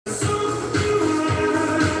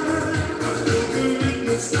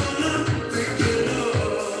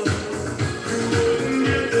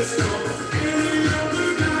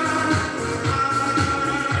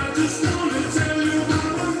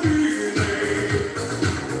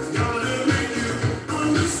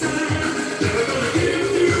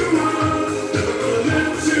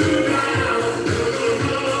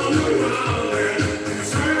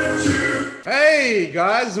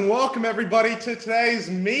Guys, and welcome everybody to today's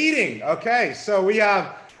meeting. Okay, so we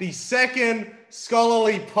have the second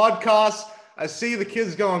scholarly podcast. I see the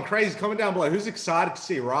kids going crazy. Comment down below. Who's excited to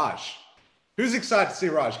see Raj? Who's excited to see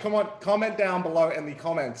Raj? Come on, comment down below in the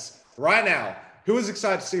comments right now. Who is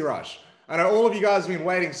excited to see Raj? I know all of you guys have been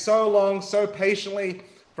waiting so long, so patiently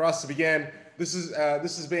for us to begin. This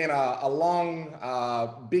has been a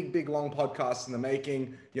long, big, long podcast in the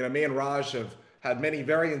making. You know, me and Raj have had many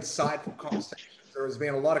very insightful conversations. There has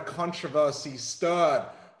been a lot of controversy stirred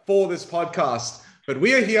for this podcast, but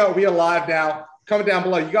we are here. We are live now. Comment down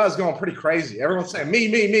below. You guys are going pretty crazy. Everyone's saying me.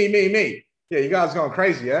 Yeah, you guys are going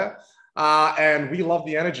crazy, yeah? And we love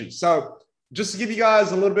the energy. So just to give you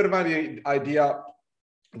guys a little bit of an idea,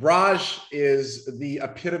 Raj is the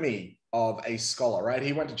epitome of a scholar, right?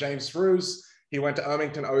 He went to James Ruse. He went to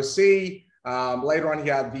Ermington OC. Later on, he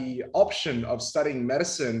had the option of studying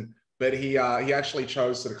medicine, but he actually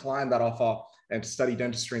chose to decline that offer and to study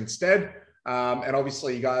dentistry instead. And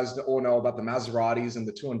obviously, you guys all know about the Maseratis and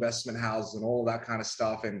the two investment houses and all of that kind of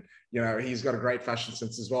stuff. And, you know, he's got a great fashion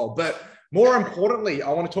sense as well. But more importantly, I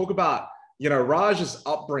want to talk about, you know, Raj's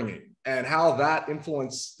upbringing and how that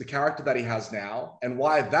influenced the character that he has now and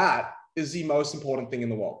why that is the most important thing in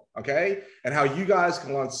the world, okay? And how you guys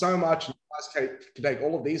can learn so much and you guys can take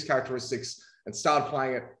all of these characteristics and start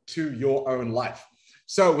applying it to your own life.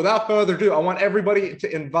 So without further ado, I want everybody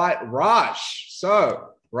to invite Raj. So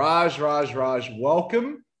Raj,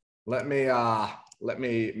 welcome. Let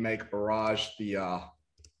me make Raj the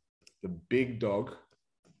big dog.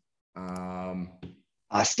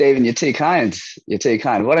 Stephen, you're too kind. You're too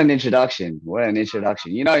kind. What an introduction.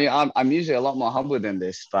 You know, I'm usually a lot more humble than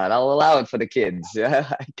this, but I'll allow it for the kids.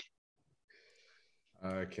 Yeah.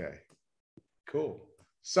 Okay, cool.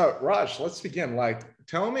 So Raj, let's begin. Like,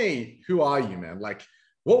 tell me, who are you, man? Like,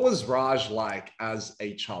 what was Raj like as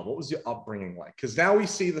a child? What was your upbringing like? Because now we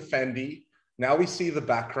see the Fendi, now we see the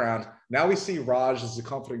background, now we see Raj as a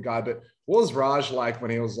confident guy, but what was Raj like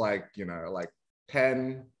when he was like, you know, like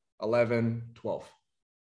 10, 11, 12?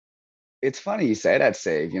 It's funny you say that,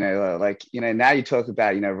 Steve. You know, like, you know, now you talk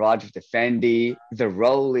about, you know, Raj with the Fendi, the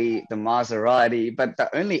Rolly, the Maserati, but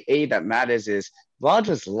the only E that matters is Raj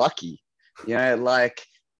was lucky. You know, like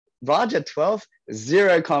Raj at 12,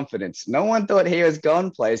 zero confidence. No one thought he was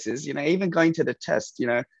going places, you know, even going to the test. You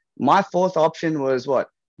know, my fourth option was what?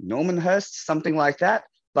 Normanhurst, something like that.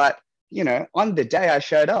 But, you know, on the day I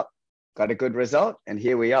showed up, got a good result, and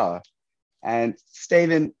here we are. And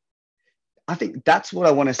Stephen, I think that's what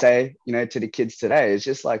I want to say, you know, to the kids today. It's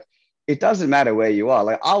just like, it doesn't matter where you are.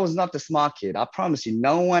 Like, I was not the smart kid. I promise you,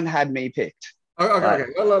 no one had me picked. Okay.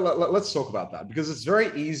 Let's talk about that, because it's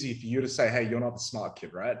very easy for you to say, hey, you're not the smart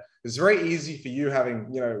kid, right? It's very easy for you having,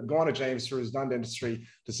 you know, gone to James Ruse, done dentistry,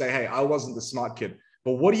 to say, hey, I wasn't the smart kid.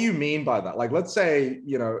 But what do you mean by that? Like, let's say,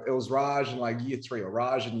 you know, it was Raj in like year 3 or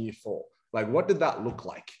Raj in year 4. Like, what did that look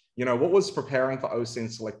like? You know, what was preparing for OC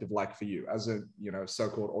and selective like for you as a, you know,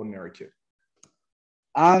 so-called ordinary kid?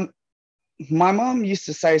 My mom used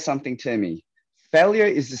to say something to me: failure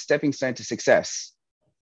is the stepping stone to success.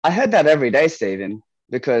 I heard that every day, Stephen,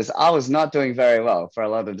 because I was not doing very well for a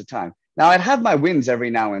lot of the time. Now, I'd have my wins every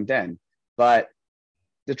now and then, but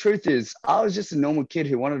the truth is, I was just a normal kid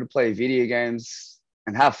who wanted to play video games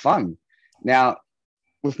and have fun. Now,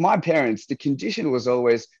 with my parents, the condition was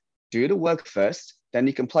always do the work first, then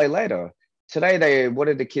you can play later. Today, what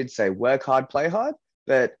did the kids say? Work hard, play hard.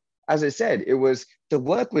 But as I said, the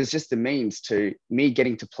work was just the means to me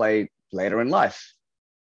getting to play later in life.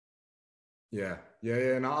 Yeah.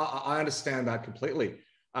 No, I understand that completely.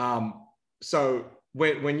 So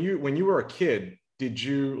when you were a kid, did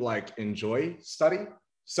you like enjoy study?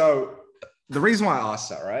 So the reason why I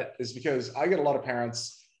asked that, right, is because I get a lot of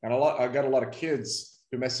parents and I get a lot of kids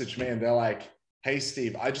who message me and they're like, hey,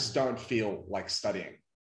 Steve, I just don't feel like studying.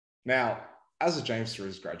 Now, as a James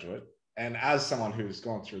Ruse graduate and as someone who's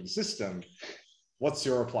gone through the system, what's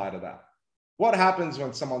your reply to that? What happens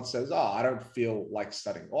when someone says, oh, I don't feel like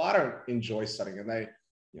studying, or I don't enjoy studying, and they,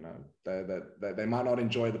 you know, they might not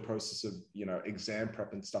enjoy the process of, you know, exam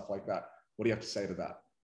prep and stuff like that. What do you have to say to that?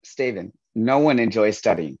 Stephen, no one enjoys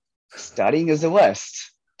studying. Studying is the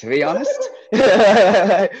worst, to be honest.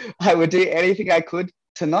 I would do anything I could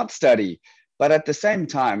to not study. But at the same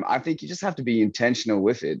time, I think you just have to be intentional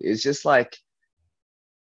with it. It's just like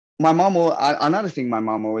another thing my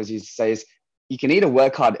mom always used to say is, you can either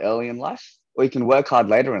work hard early in life or you can work hard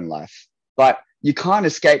later in life, but you can't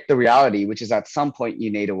escape the reality, which is at some point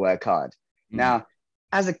you need to work hard. Now,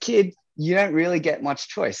 as a kid, you don't really get much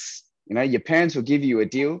choice. You know, your parents will give you a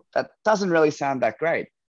deal that doesn't really sound that great,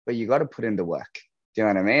 but you got to put in the work. Do you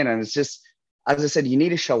know what I mean? And it's just, as I said, you need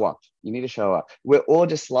to show up. You need to show up. We're all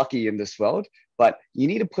just lucky in this world, but you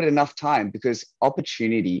need to put enough time because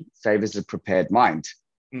opportunity favors a prepared mind.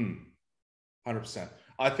 100%.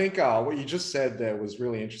 I think what you just said there was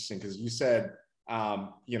really interesting because you said,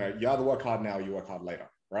 you either work hard now or you work hard later,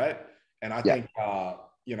 right? And I think,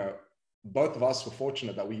 both of us were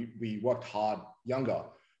fortunate that we worked hard younger.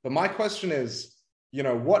 But my question is,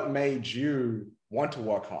 what made you want to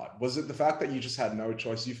work hard? Was it the fact that you just had no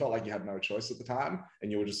choice? You felt like you had no choice at the time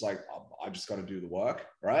and you were just like, oh, I just got to do the work,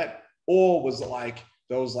 right? Or was it like,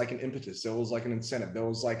 there was like an impetus, there was like an incentive, there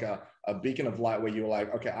was like a beacon of light where you were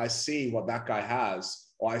like, okay, I see what that guy has,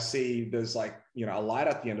 or I see there's like, a light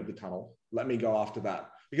at the end of the tunnel. Let me go after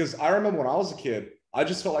that. Because I remember when I was a kid, I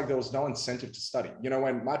just felt like there was no incentive to study.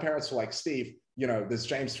 When my parents were like, Steve, there's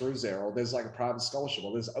James Ruse there, or there's like a private scholarship,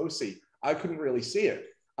 or there's OC. I couldn't really see it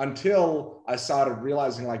until I started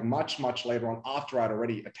realizing like much, much later on after I'd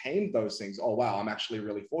already attained those things. Oh, wow, I'm actually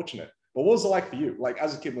really fortunate. But what was it like for you? Like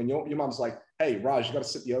as a kid, when your mom's like, hey, Raj, you got to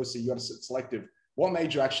sit the OC, you got to sit selective. What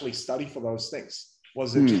made you actually study for those things?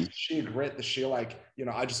 Was it just sheer grit, the sheer like,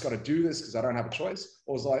 I just got to do this because I don't have a choice?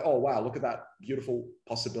 Or was it like, oh, wow, look at that beautiful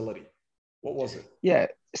possibility? What was it? Yeah.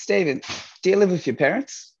 Steven, do you live with your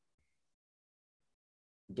parents?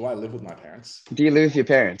 Do I live with my parents? Do you live with your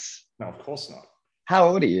parents? No, of course not. How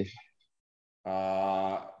old are you?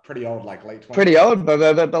 Pretty old, like late 20s. Pretty old,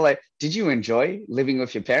 but like, did you enjoy living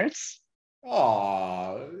with your parents?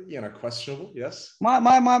 Oh, questionable, yes.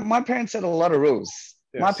 My parents had a lot of rules.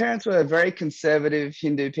 Yes. My parents were very conservative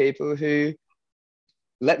Hindu people who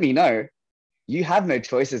let me know you have no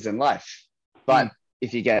choices in life. But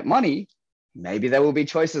if you get money, maybe there will be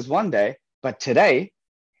choices one day. But today,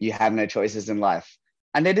 you have no choices in life.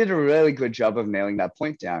 And they did a really good job of nailing that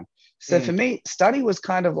point down. So for me, study was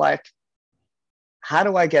kind of like, how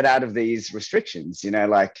do I get out of these restrictions?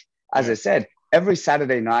 As I said, every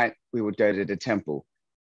Saturday night, we would go to the temple.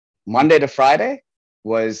 Monday to Friday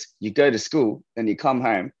was you go to school, then you come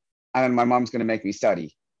home, and then my mom's going to make me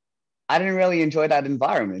study. I didn't really enjoy that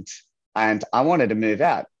environment, and I wanted to move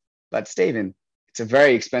out. But Stephen, it's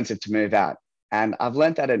very expensive to move out. And I've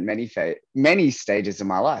learned that at many stages of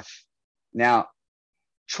my life. Now,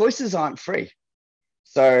 choices aren't free.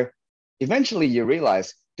 So eventually you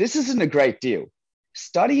realize this isn't a great deal.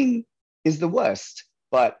 Studying is the worst,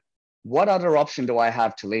 but what other option do I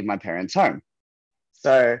have to leave my parents' home?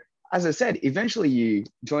 So as I said, eventually you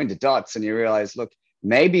join the dots and you realize, look,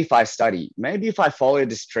 maybe if I study, maybe if I follow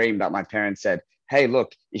this dream that my parents said, hey,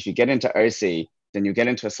 look, if you get into OC, then you get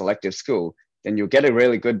into a selective school, then you'll get a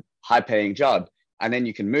really good high paying job. And then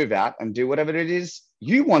you can move out and do whatever it is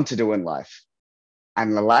you want to do in life.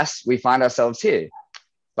 And alas, we find ourselves here.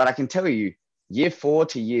 But I can tell you, year 4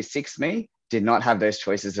 to year 6 me did not have those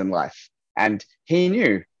choices in life. And he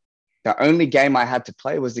knew the only game I had to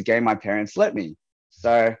play was the game my parents let me.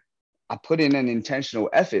 So I put in an intentional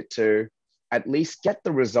effort to at least get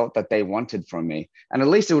the result that they wanted from me. And at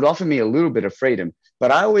least it would offer me a little bit of freedom.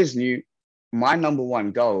 But I always knew my number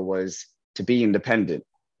one goal was to be independent.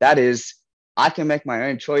 That is, I can make my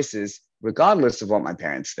own choices regardless of what my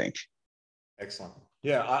parents think. Excellent.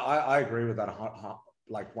 Yeah, I agree with that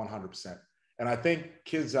like 100%. And I think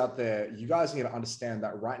kids out there, you guys need to understand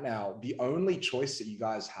that right now, the only choice that you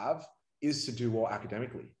guys have is to do well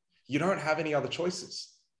academically. You don't have any other choices,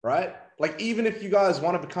 right? Like, even if you guys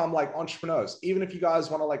want to become like entrepreneurs, even if you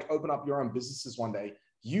guys want to like open up your own businesses one day,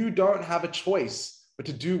 you don't have a choice but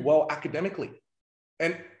to do well academically.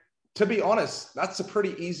 And to be honest, that's a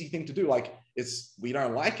pretty easy thing to do. Like, we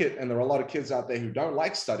don't like it. And there are a lot of kids out there who don't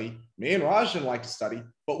like study. Me and Raj didn't like to study,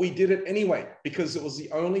 but we did it anyway because it was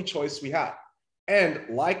the only choice we had. And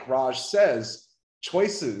like Raj says,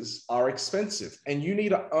 choices are expensive and you need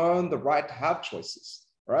to earn the right to have choices,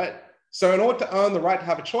 right? So in order to earn the right to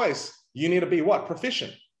have a choice, you need to be what?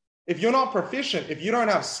 Proficient. If you're not proficient, if you don't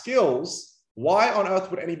have skills, why on earth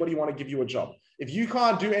would anybody want to give you a job? If you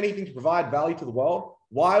can't do anything to provide value to the world,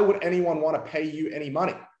 why would anyone want to pay you any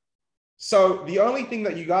money? So the only thing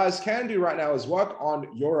that you guys can do right now is work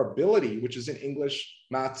on your ability, which is in English,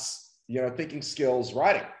 maths, thinking skills,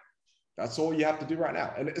 writing. That's all you have to do right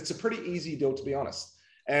now. And it's a pretty easy deal, to be honest.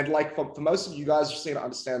 And like for most of you guys, just need to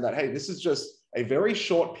understand that, hey, this is just a very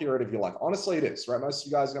short period of your life. Honestly, it is, right? Most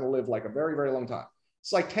of you guys are going to live like a very, very long time.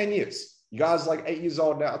 It's like 10 years. You guys are like 8 years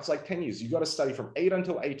old now. It's like 10 years. You got to study from 8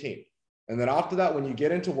 until 18. And then after that, when you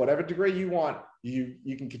get into whatever degree you want, you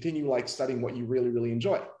can continue like studying what you really, really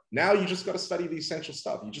enjoy. Now you just got to study the essential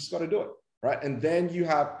stuff. You just got to do it, right? And then you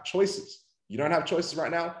have choices. You don't have choices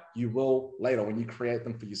right now. You will later when you create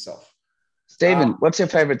them for yourself. Stephen, what's your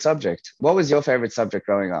favorite subject? What was your favorite subject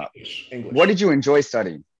growing up? English. What did you enjoy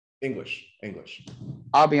studying? English.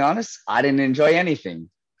 I'll be honest, I didn't enjoy anything.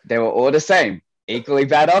 They were all the same, equally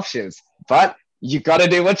bad options. But you got to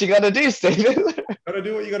do what you got to do, Stephen. Got to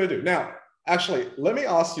do what you got to do. Now, actually, let me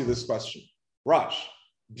ask you this question. Raj,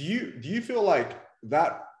 do you feel like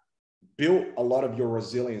that built a lot of your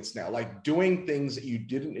resilience now, like doing things that you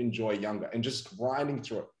didn't enjoy younger and just grinding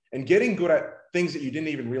through it and getting good at things that you didn't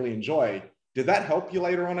even really enjoy? Did that help you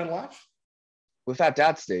later on in life? Without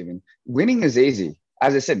doubt, Stephen, winning is easy.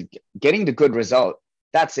 As I said, getting the good result,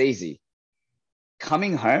 that's easy.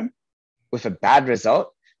 Coming home with a bad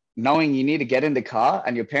result, knowing you need to get in the car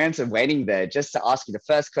and your parents are waiting there just to ask you the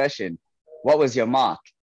first question, what was your mark?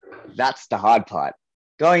 That's the hard part.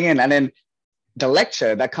 Going in and then the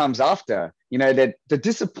lecture that comes after, the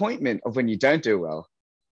disappointment of when you don't do well,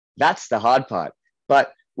 that's the hard part.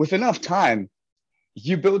 But with enough time,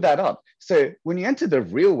 you build that up. So when you enter the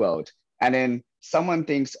real world and then someone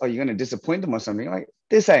thinks, oh, you're going to disappoint them or something, like,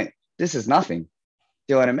 this is nothing.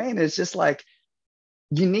 You know what I mean? It's just like,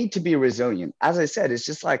 you need to be resilient. As I said, it's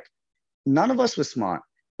just like, none of us were smart.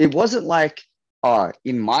 It wasn't like,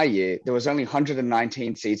 in my year, there was only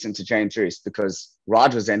 119 seats into James Ruse because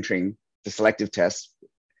Raj was entering the selective test.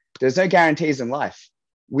 There's no guarantees in life.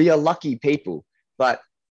 We are lucky people, but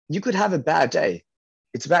you could have a bad day.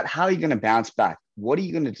 It's about how you're going to bounce back. What are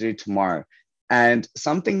you going to do tomorrow? And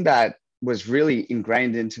something that was really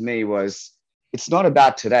ingrained into me was, it's not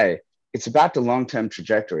about today. It's about the long-term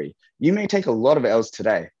trajectory. You may take a lot of L's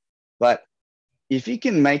today, but if you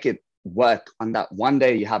can make it work on that one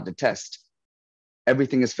day you have the test,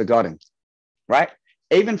 everything is forgotten, right?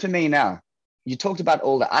 Even for me now, you talked about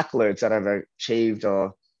all the accolades that I've achieved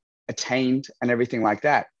or attained and everything like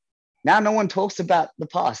that. Now no one talks about the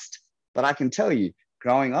past, but I can tell you,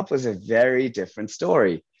 growing up was a very different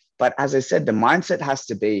story. But as I said, the mindset has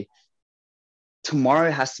to be, tomorrow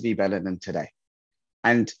has to be better than today.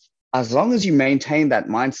 And as long as you maintain that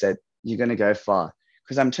mindset, you're going to go far.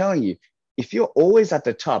 Because I'm telling you, if you're always at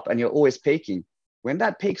the top and you're always peaking, when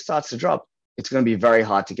that peak starts to drop, it's going to be very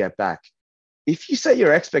hard to get back. If you set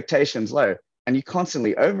your expectations low and you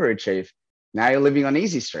constantly overachieve, now you're living on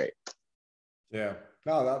easy street. Yeah,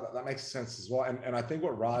 no, that makes sense as well. And I think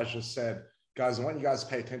what Raj just said, guys, I want you guys to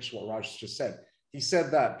pay attention to what Raj just said. He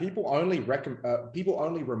said that people only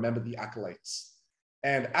remember the accolades,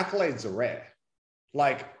 and accolades are rare.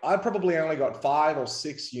 Like, I probably only got 5 or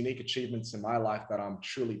 6 unique achievements in my life that I'm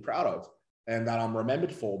truly proud of and that I'm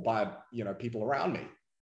remembered for by, people around me.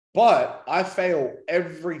 But I fail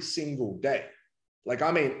every single day. Like,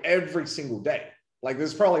 I mean, every single day. Like,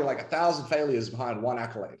 there's probably like 1,000 failures behind one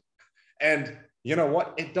accolade. And you know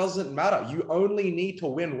what? It doesn't matter. You only need to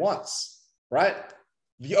win once, right?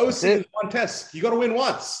 The OC is one test. You got to win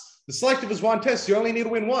once. The selective is one test. You only need to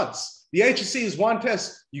win once. The HSC is one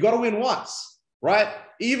test. You got to win once, right?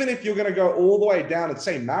 Even if you're going to go all the way down and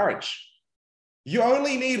say marriage, you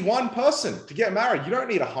only need one person to get married. You don't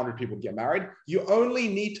need 100 people to get married. You only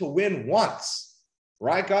need to win once,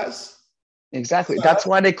 right, guys? Exactly. That's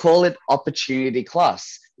why they call it opportunity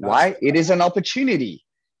class. Why? It is an opportunity.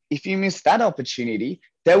 If you miss that opportunity,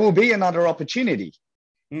 there will be another opportunity.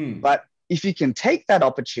 But if you can take that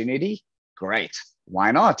opportunity, great.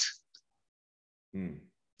 Why not?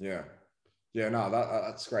 Yeah. Yeah, no,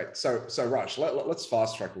 that's great. So Raj, let's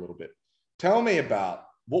fast track a little bit. Tell me about,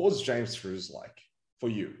 what was James Ruse like for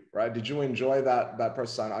you, right? Did you enjoy that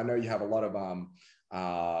process? I know you have a lot of,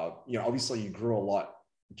 obviously you grew a lot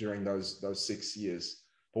during those 6 years,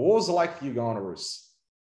 but what was it like for you going to Ruse?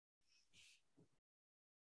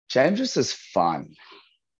 James Ruse is fun.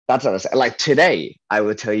 That's what I said. Like, today, I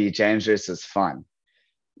will tell you James Ruse is fun.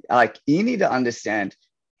 Like, you need to understand,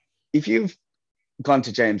 if you've gone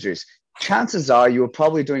to James Ruse, chances are you were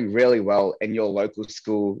probably doing really well in your local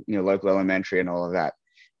school, your local elementary and all of that.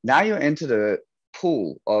 Now you're into the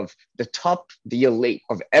pool of the elite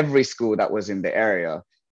of every school that was in the area,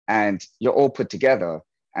 and you're all put together.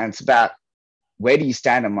 And it's about, where do you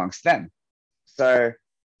stand amongst them? So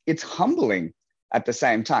it's humbling at the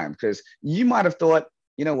same time, because you might have thought,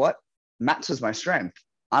 you know what, maths was my strength.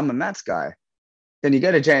 I'm a maths guy. Then you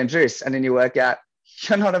go to James Ruse and then you work out,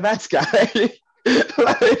 you're not a maths guy.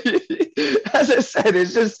 Like, as I said,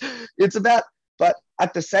 it's about, but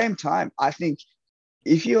at the same time, I think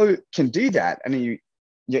if you can do that and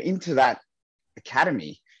you're into that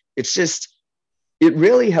academy, it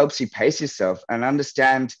really helps you pace yourself and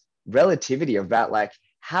understand relativity about like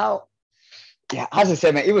how, yeah, as I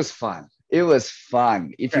said, man, it was fun. It was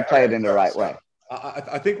fun if you play it in the right way.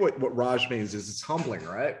 I think what Raj means is it's humbling,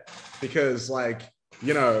 right? Because, like,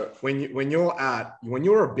 when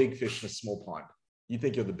you're a big fish in a small pond, you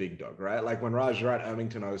think you're the big dog, right? Like when Raj, you're at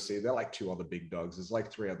Ermington OC, they're like two other big dogs. There's like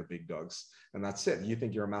three other big dogs, and that's it. You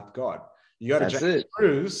think you're a math god. You go to James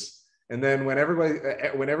Ruse, and then when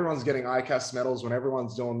everyone's getting ICAS medals, when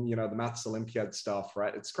everyone's doing, you know, the maths Olympiad stuff,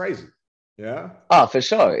 right? It's crazy. Yeah. Oh, for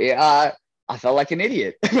sure. Yeah, I felt like an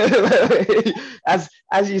idiot.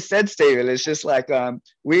 As you said, Stephen, it's just like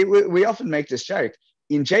we often make this joke.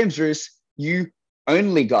 In James Ruse, you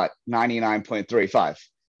only got 99.35.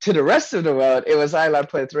 To the rest of the world, it was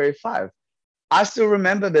 99.35. I still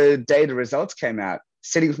remember the day the results came out,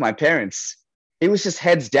 sitting with my parents. It was just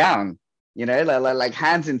heads down, you know, like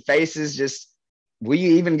hands and faces, just, will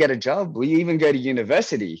you even get a job? Will you even go to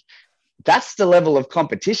university? That's the level of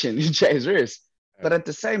competition in James Ruse. But at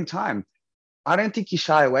the same time, I don't think you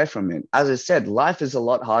shy away from it. As I said, life is a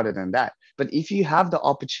lot harder than that. But if you have the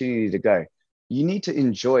opportunity to go, you need to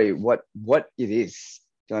enjoy what it is.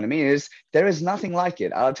 Do you know what I mean? There is nothing like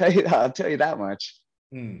it. I'll tell you that much.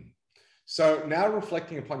 So now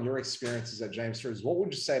reflecting upon your experiences at James Ruse, what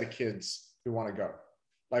would you say to kids who want to go?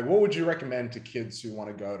 Like, what would you recommend to kids who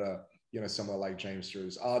want to go to, you know, somewhere like James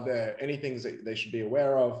Ruse? Are there any things that they should be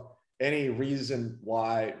aware of? Any reason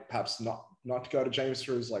why perhaps not to go to James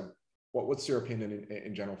Ruse? Like, what's your opinion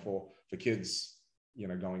in general for kids, you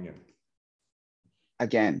know, going in?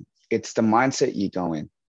 Again, it's the mindset you go in.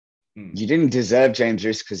 You didn't deserve James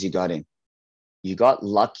Ruse because you got in. You got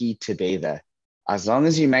lucky to be there. As long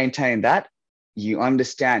as you maintain that, you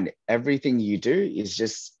understand everything you do is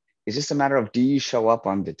just a matter of, do you show up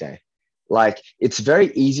on the day? Like, it's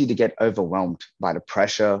very easy to get overwhelmed by the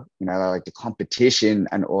pressure, you know, like the competition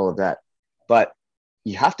and all of that. But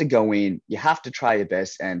you have to go in, you have to try your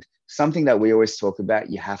best. And something that we always talk about,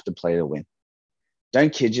 you have to play to win.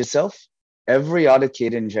 Don't kid yourself. Every other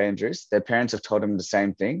kid in James Ruse, their parents have told them the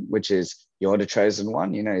same thing, which is, you're the chosen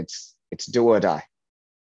one. You know, it's do or die.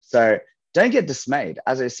 So don't get dismayed.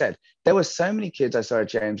 As I said, there were so many kids I saw at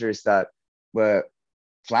James Ruse that were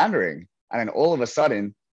floundering. And then all of a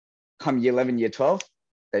sudden, come year 11, year 12,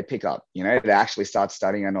 they pick up, you know, they actually start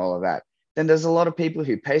studying and all of that. Then there's a lot of people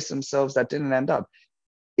who pace themselves that didn't end up.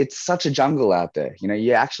 It's such a jungle out there. You know,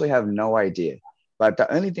 you actually have no idea. But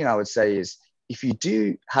the only thing I would say is, if you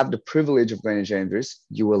do have the privilege of going to James Ruse,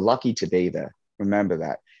 you were lucky to be there. Remember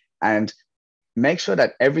that. And make sure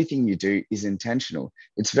that everything you do is intentional.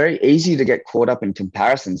 It's very easy to get caught up in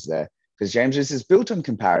comparisons there, because James Ruse is built on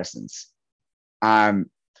comparisons.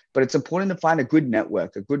 But it's important to find a good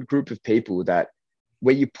network, a good group of people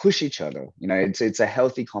where you push each other. You know, it's a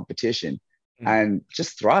healthy competition, and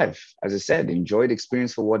just thrive. As I said, enjoy the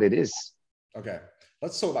experience for what it is. Okay.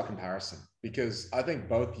 Let's talk about comparison, because I think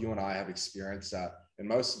both you and I have experienced that, and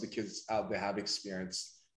most of the kids out there have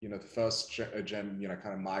experienced, you know, the first gen, you know,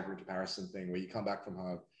 kind of migrant comparison thing, where you come back from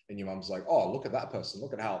home and your mom's like, oh, look at that person.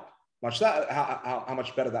 Look at how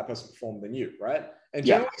much better that person performed than you, right? And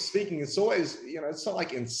generally speaking, it's always, you know, it's not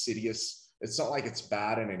like insidious. It's not like it's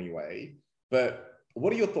bad in any way. But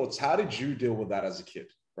what are your thoughts? How did you deal with that as a kid,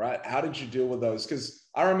 right? How did you deal with those? Because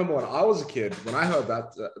I remember when I was a kid, when I heard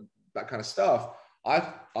that kind of stuff,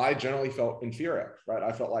 I generally felt inferior, right?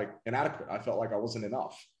 I felt like inadequate. I felt like I wasn't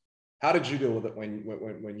enough. How did you deal with it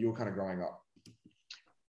when you were kind of growing up?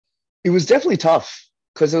 It was definitely tough,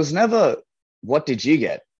 because it was never, what did you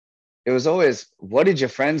get? It was always, what did your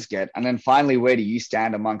friends get? And then finally, where do you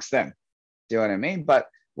stand amongst them? Do you know what I mean? But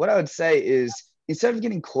what I would say is, instead of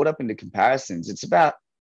getting caught up into comparisons, it's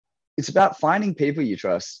about finding people you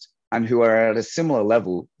trust and who are at a similar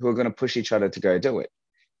level, who are going to push each other to go do it.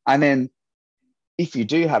 And then if you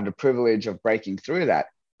do have the privilege of breaking through that,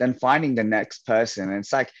 then finding the next person. And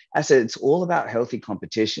it's like I said, it's all about healthy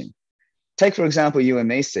competition. Take, for example, you and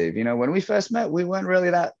me, Steve. You know, when we first met, we weren't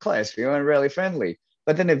really that close. We weren't really friendly.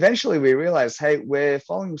 But then eventually we realized, hey, we're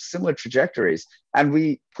following similar trajectories, and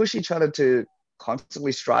we push each other to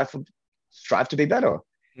constantly strive to be better.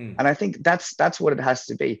 And I think that's what it has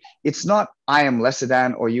to be. It's not, I am lesser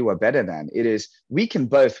than or you are better than. It is, we can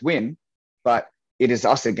both win, but it is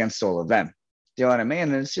us against all of them. Do you know what I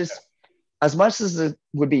mean? And it's just, as much as it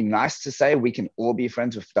would be nice to say we can all be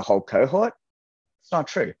friends with the whole cohort, it's not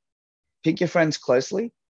true. Pick your friends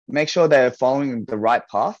closely, make sure they're following the right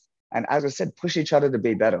path. And as I said, push each other to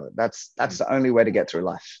be better. That's the only way to get through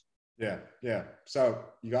life. Yeah. So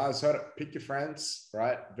you guys heard it. Pick your friends,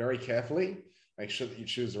 right? Very carefully. Make sure that you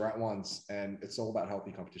choose the right ones. And it's all about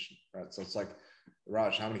healthy competition, right? So it's like,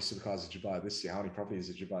 Raj, how many supercars did you buy this year? How many properties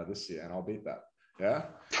did you buy this year? And I'll beat that. Yeah.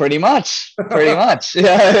 Pretty much.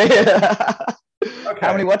 Yeah. Okay.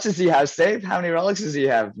 How many watches do you have, Steve? How many Rolexes do you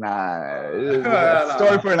have?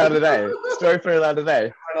 Story for another day. For another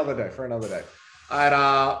day. And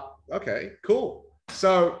okay, cool.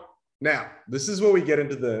 So Now, this is where we get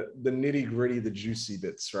into the nitty gritty, the juicy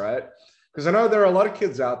bits, right? Because I know there are a lot of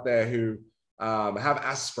kids out there who have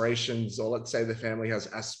aspirations, or let's say the family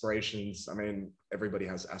has aspirations. I mean, everybody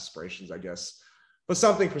has aspirations, I guess, for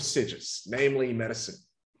something prestigious, namely medicine.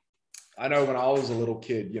 I know when I was a little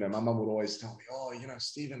kid, my mum would always tell me, oh,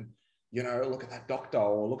 Stephen, look at that doctor,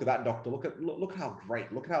 or look at that doctor, look how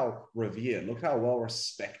great, look how revered, look how well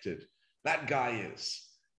respected that guy is.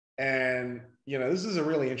 And, this is a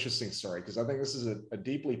really interesting story, because I think this is a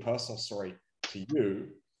deeply personal story to you.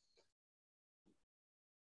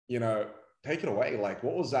 Take it away. Like,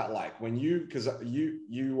 what was that like when because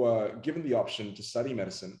you were given the option to study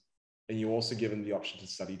medicine, and you also given the option to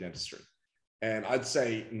study dentistry. And I'd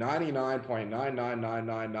say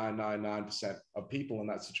 99.9999999% of people in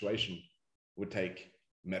that situation would take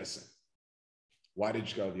medicine. Why did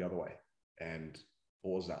you go the other way? And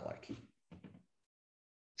what was that like?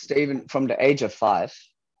 Stephen, from the age of 5,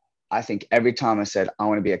 I think every time I said, I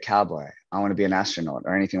want to be a cowboy, I want to be an astronaut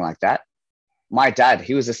or anything like that, my dad,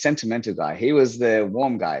 he was a sentimental guy. He was the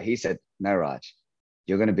warm guy. He said, no, Raj,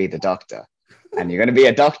 you're going to be the doctor, and you're going to be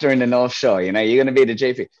a doctor in the North Shore. You're going to be the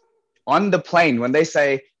GP. On the plane, when they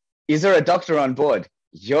say, is there a doctor on board?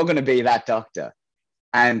 You're going to be that doctor.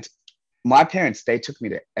 And my parents, they took me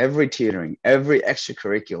to every tutoring, every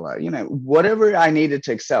extracurricular, whatever I needed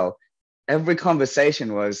to excel. Every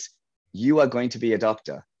conversation was, you are going to be a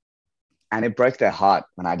doctor. And it broke their heart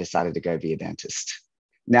when I decided to go be a dentist.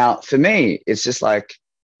 Now, for me, it's just like,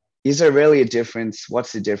 is there really a difference?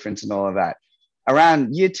 What's the difference and all of that?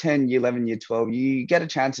 Around year 10, year 11, year 12, you get a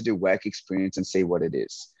chance to do work experience and see what it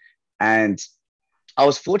is. And I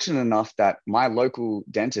was fortunate enough that my local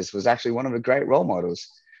dentist was actually one of the great role models.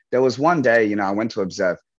 There was one day, I went to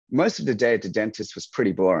observe. Most of the day at the dentist was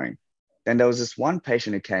pretty boring. Then there was this one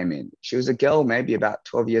patient who came in. She was a girl, maybe about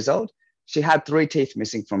 12 years old. She had 3 teeth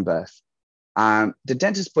missing from birth. The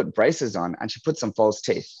dentist put braces on, and she put some false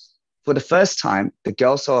teeth. For the first time, the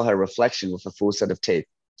girl saw her reflection with a full set of teeth,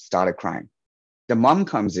 started crying. The mom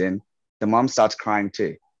comes in, the mom starts crying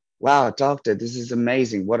too. Wow, doctor, this is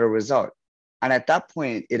amazing. What a result. And at that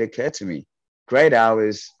point, it occurred to me, great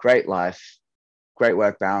hours, great life, great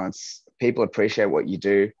work balance. People appreciate what you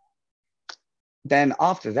do. Then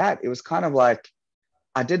after that, it was kind of like,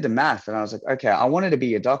 I did the math and I was like, okay, I wanted to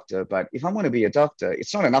be a doctor, but if I want to be a doctor,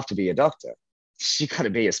 it's not enough to be a doctor. You got to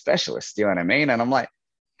be a specialist. Do you know what I mean? And I'm like,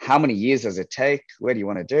 how many years does it take? Where do you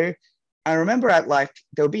want to do? I remember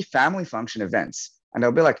there'll be family function events, and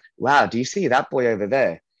they'll be like, wow, do you see that boy over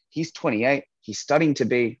there? He's 28. He's studying to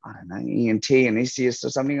be, I don't know, ENT and ECS or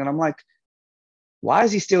something. And I'm like, why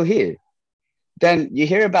is he still here? Then you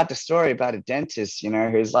hear about the story about a dentist,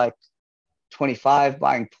 who's like 25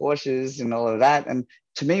 buying Porsches and all of that. And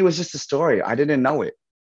to me, it was just a story. I didn't know it,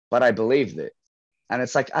 but I believed it. And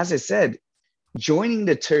it's like, as I said, joining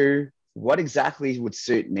the two, what exactly would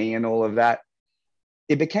suit me and all of that,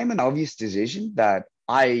 it became an obvious decision that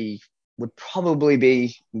I would probably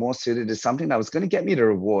be more suited to something that was going to get me the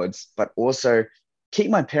rewards, but also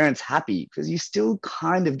keep my parents happy, because you still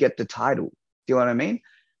kind of get the title. Do you know what I mean?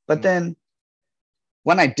 But then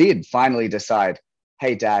when I did finally decide,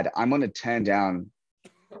 hey, Dad, I'm going to turn down,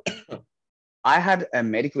 I had a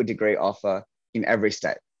medical degree offer in every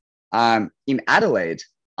state. In Adelaide,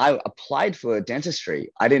 I applied for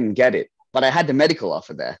dentistry. I didn't get it, but I had the medical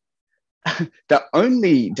offer there. The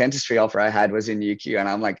only dentistry offer I had was in UQ. And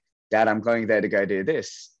I'm like, Dad, I'm going there to go do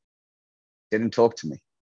this. Didn't talk to me.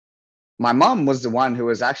 My mom was the one who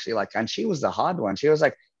was actually like, and she was the hard one. She was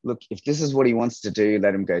like, look, if this is what he wants to do,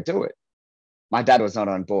 let him go do it. My dad was not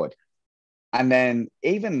on board. And then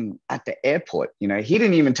even at the airport, he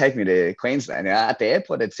didn't even take me to Queensland. At the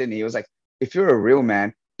airport at Sydney, he was like, if you're a real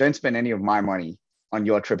man, don't spend any of my money on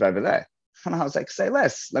your trip over there. And I was like, say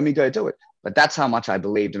less, let me go do it. But that's how much I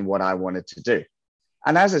believed in what I wanted to do.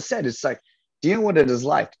 And as I said, it's like, do you know what it is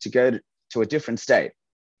like to go to a different state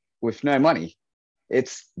with no money?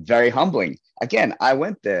 It's very humbling. Again, I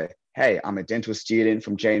went there. Hey, I'm a dental student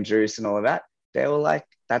from James Ruse and all of that. They were like,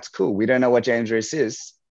 that's cool. We don't know what James Ruse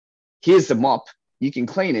is. Here's the mop. You can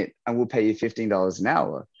clean it and we'll pay you $15 an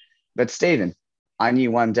hour. But Stephen, I knew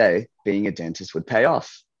one day being a dentist would pay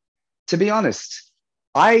off. To be honest,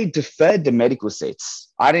 I deferred the medical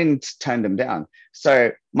seats. I didn't turn them down.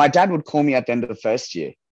 So my dad would call me at the end of the first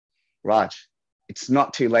year. Raj, it's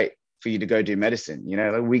not too late for you to go do medicine.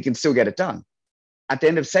 We can still get it done. At the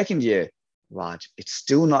end of second year, Raj, it's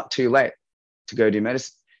still not too late to go do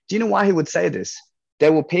medicine. Do you know why he would say this?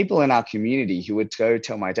 There were people in our community who would go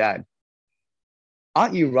tell my dad,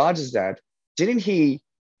 aren't you Raj's dad? Didn't he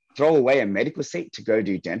throw away a medical seat to go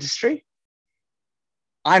do dentistry?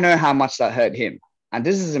 I know how much that hurt him. And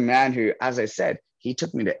this is a man who, as I said, he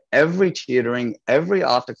took me to every tutoring, every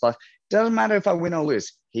after class. Doesn't matter if I win or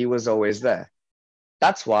lose, he was always there.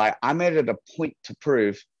 That's why I made it a point to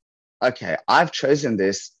prove, okay, I've chosen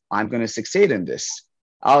this. I'm going to succeed in this.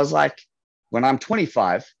 I was like, when I'm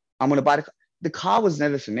 25, I'm going to buy the car was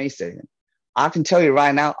never for me, Stephen. I can tell you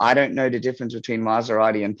right now, I don't know the difference between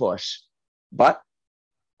Maserati and Porsche. But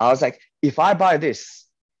I was like, if I buy this,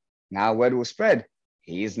 now word will spread.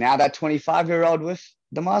 He is now that 25-year-old with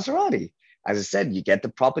the Maserati. As I said, you get the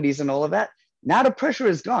properties and all of that. Now the pressure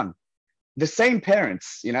is gone. The same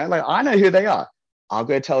parents, like I know who they are. I'll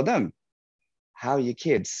go tell them, how are your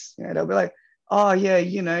kids? They'll be like, oh yeah,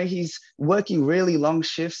 he's working really long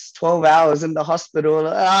shifts, 12 hours in the hospital.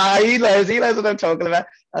 He knows what I'm talking about.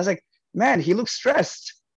 I was like, man, he looks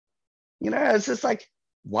stressed. It's just like,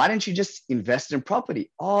 why don't you just invest in property?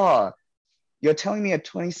 Oh, you're telling me at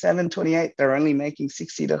 27, 28, they're only making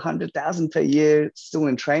 60 to 100,000 per year still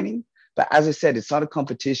in training. But as I said, it's not a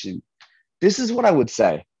competition. This is what I would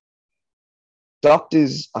say.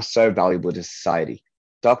 Doctors are so valuable to society.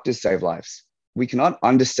 Doctors save lives. We cannot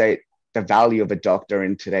understate the value of a doctor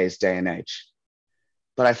in today's day and age.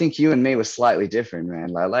 But I think you and me were slightly different, man.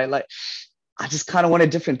 Like I just kind of wanted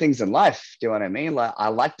different things in life. Do you know what I mean? Like I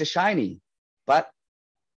like the shiny, but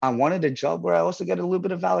I wanted a job where I also get a little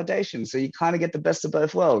bit of validation. So you kind of get the best of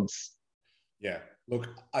both worlds. Yeah. Look,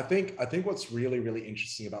 I think what's really, really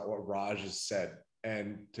interesting about what Raj has said,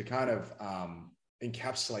 and to kind of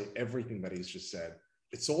encapsulate everything that he's just said,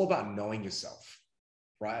 it's all about knowing yourself,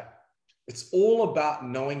 right? It's all about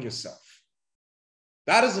knowing yourself.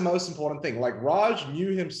 That is the most important thing. Like Raj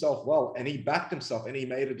knew himself well and he backed himself and he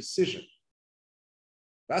made a decision.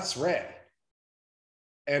 That's rare.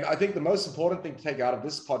 And I think the most important thing to take out of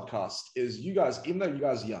this podcast is you guys, even though you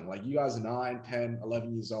guys are young, like you guys are 9, 10,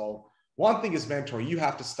 11 years old, one thing is mandatory. You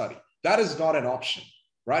have to study. That is not an option,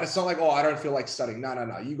 right? It's not like, oh, I don't feel like studying.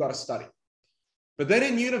 No. You got to study. But then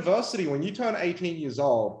in university, when you turn 18 years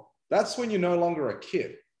old, that's when you're no longer a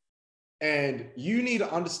kid. And you need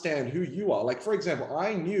to understand who you are. Like, for example,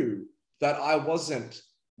 I knew that I wasn't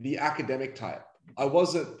the academic type. I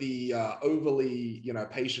wasn't the overly,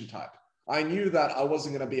 patient type. I knew that I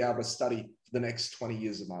wasn't going to be able to study for the next 20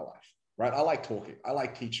 years of my life, right? I like talking. I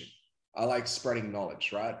like teaching. I like spreading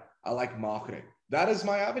knowledge, right? I like marketing. That is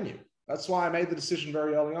my avenue. That's why I made the decision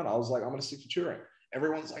very early on. I was like, I'm going to stick to tutoring.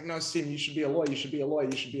 Everyone's like, no, Sim, you should be a lawyer. You should be a lawyer.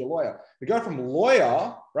 You should be a lawyer. To go from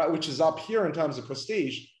lawyer, right, which is up here in terms of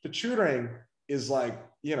prestige, to tutoring is like,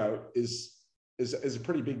 is a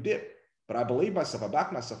pretty big dip. But I believe myself. I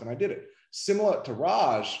backed myself and I did it. Similar to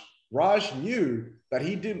Raj knew that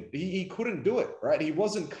he couldn't do it, right? He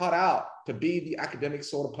wasn't cut out to be the academic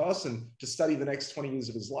sort of person to study the next 20 years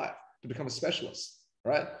of his life, to become a specialist,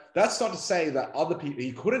 right? That's not to say that other people,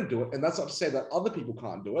 he couldn't do it. And that's not to say that other people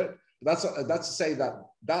can't do it. That's to say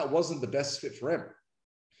that wasn't the best fit for him.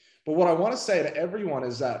 But what I want to say to everyone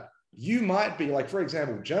is that you might be like, for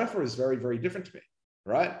example, Jennifer is very, very different to me,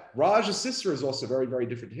 right? Raj's sister is also very, very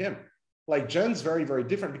different to him. Like Jen's very, very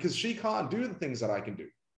different because she can't do the things that I can do.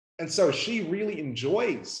 And so she really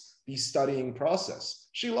enjoys the studying process.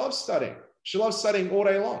 She loves studying. She loves studying all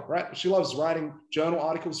day long, right? She loves writing journal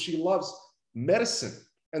articles. She loves medicine.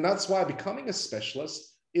 And that's why becoming a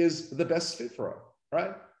specialist is the best fit for her,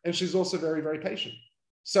 right? And she's also very, very patient.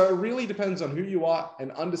 So it really depends on who you are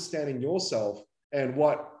and understanding yourself and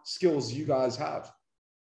what skills you guys have.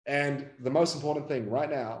 And the most important thing right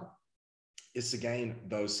now is to gain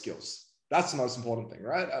those skills. That's the most important thing,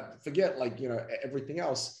 right? Forget everything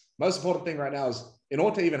else. Most important thing right now is in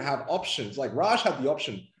order to even have options, like Raj had the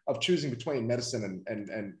option of choosing between medicine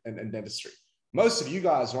and dentistry. Most of you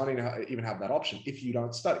guys won't even have that option if you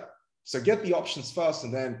don't study. So get the options first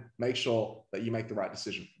and then make sure that you make the right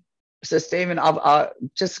decision. So Stephen, I'll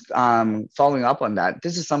just following up on that,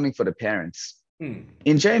 this is something for the parents.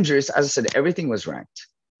 In James Ruse, as I said, everything was ranked.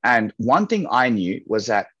 And one thing I knew was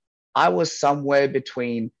that I was somewhere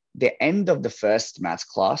between the end of the first maths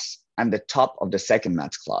class and the top of the second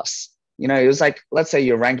maths class. It was like, let's say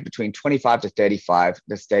you're ranked between 25 to 35,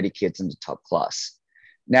 there's 30 kids in the top class.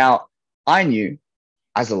 Now, I knew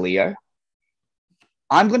as a Leo,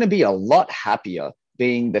 I'm going to be a lot happier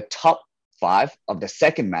being the top 5 of the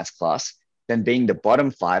second maths class than being the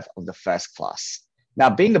bottom 5 of the first class. Now,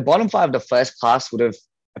 being the bottom 5 of the first class would have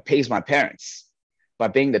appeased my parents,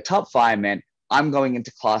 but being the top 5 meant I'm going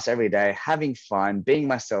into class every day, having fun, being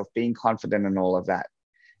myself, being confident and all of that.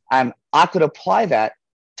 And I could apply that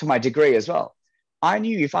to my degree as well. I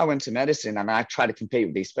knew if I went to medicine and I tried to compete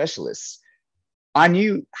with these specialists, I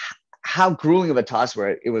knew how grueling of a task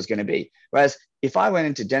where it was going to be. Whereas if I went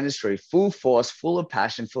into dentistry full force, full of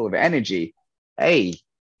passion, full of energy, hey,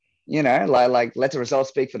 like let the results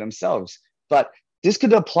speak for themselves. But this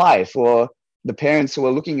could apply for the parents who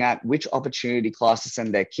are looking at which opportunity class to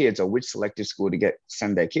send their kids or which selective school to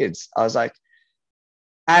send their kids. I was like,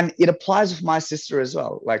 and it applies with my sister as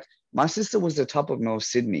well. Like my sister was the top of North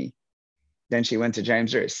Sydney. Then she went to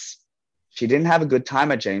James Ruse. She didn't have a good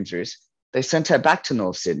time at James Ruse. They sent her back to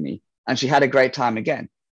North Sydney and she had a great time again.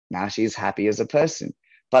 Now she's happy as a person.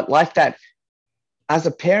 But like that, as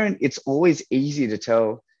a parent, it's always easy to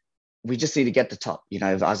tell we just need to get the top.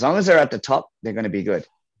 As long as they're at the top, they're going to be good.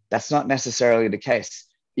 That's not necessarily the case.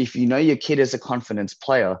 If you know your kid is a confidence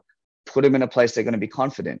player, put them in a place they're going to be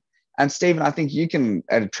confident. And Stephen, I think you can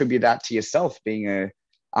attribute that to yourself being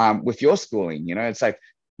with your schooling. It's like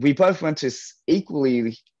we both went to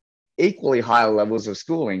equally higher levels of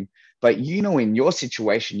schooling, but in your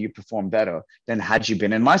situation, you perform better than had you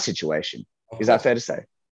been in my situation. Is that fair to say?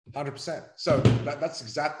 100%. So that's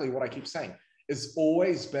exactly what I keep saying. It's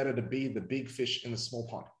always better to be the big fish in the small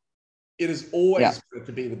pond. It is always better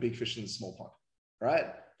to be the big fish in the small pond, right?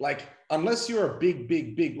 Like, unless you're a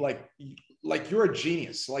big, like you're a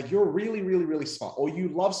genius, like you're really, really, really smart, or you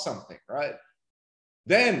love something, right?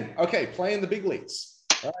 Then, okay, play in the big leagues,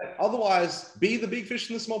 right? Otherwise, be the big fish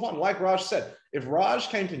in the small pond. Like Raj said, if Raj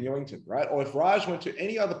came to Newington, right? Or if Raj went to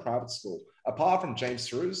any other private school, apart from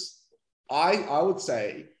James Ruse, I would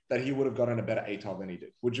say that he would have gotten a better ATAR than he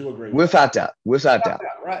did. Would you agree? Without doubt.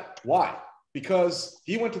 Right. Why? Because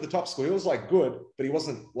he went to the top school. He was like good, but he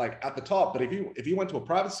wasn't like at the top. But if he went to a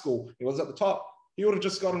private school, he was at the top, he would have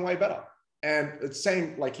just gotten way better. And it's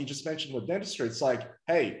same, like he just mentioned with dentistry. It's like,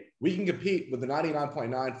 hey, we can compete with the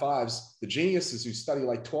 99.95s, the geniuses who study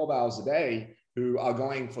like 12 hours a day, who are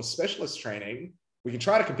going for specialist training. We can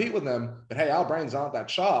try to compete with them, but hey, our brains aren't that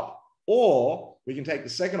sharp. Or we can take the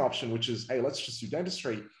second option, which is, hey, let's just do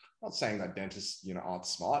dentistry. I'm not saying that dentists, aren't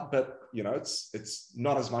smart, but it's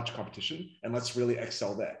not as much competition, and let's really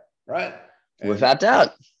excel there, right? And without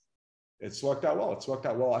doubt, it's worked out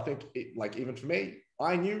well. I think, like even for me,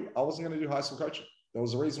 I knew I wasn't going to do high school coaching. There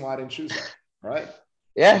was a reason why I didn't choose that, right?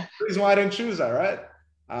 Yeah. The reason why I didn't choose that, right?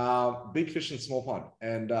 Big fish in small pond.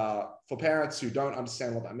 And for parents who don't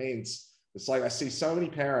understand what that means, it's like I see so many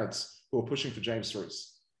parents who are pushing for James Ruse.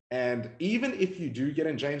 And even if you do get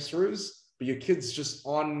in James Ruse, but your kid's just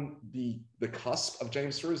on the cusp of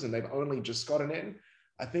James Ruse and they've only just gotten in,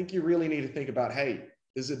 I think you really need to think about, hey,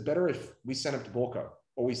 is it better if we send him to Borco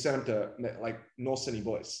or we send him to like North Sydney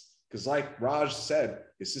Boys? Because like Raj said,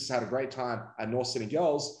 his sister had a great time at North Sydney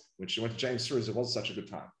Girls. When she went to James Ruse, it was such a good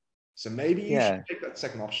time. So maybe you should take that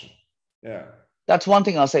second option. Yeah. That's one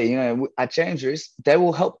thing I'll say, at James Ruse, they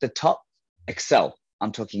will help the top excel.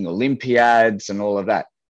 I'm talking Olympiads and all of that.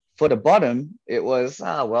 For the bottom, it was,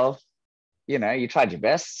 you tried your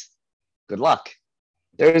best. Good luck.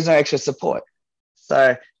 There is no extra support.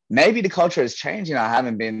 So maybe the culture has changed. I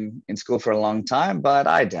haven't been in school for a long time, but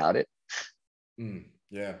I doubt it.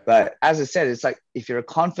 Yeah. But as I said, it's like if you're a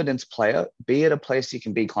confidence player, be at a place you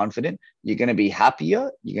can be confident. You're going to be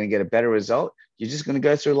happier. You're going to get a better result. You're just going to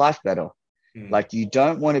go through life better. Like you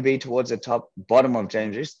don't want to be towards the bottom of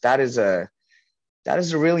James Ruse. That is a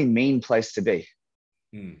really mean place to be.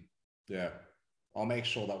 Yeah. I'll make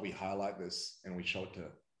sure that we highlight this and we show it to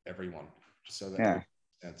everyone just so that it makes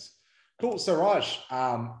sense. Cool. So Raj,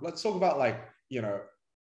 let's talk about life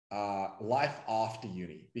after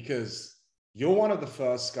uni, because you're one of the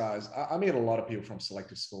first guys. I meet a lot of people from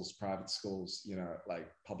selective schools, private schools, like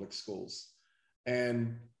public schools.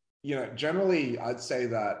 And, generally I'd say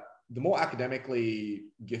that the more academically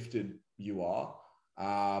gifted you are,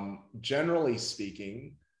 generally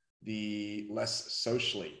speaking, the less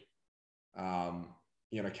socially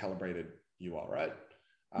calibrated you are, right?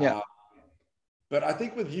 Yeah. But I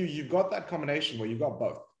think with you, you've got that combination where you've got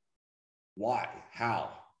both. Why?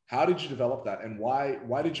 How did you develop that? And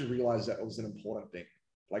why did you realize that it was an important thing,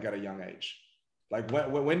 like at a young age? Like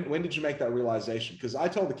when did you make that realization? Because I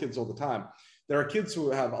tell the kids all the time, there are kids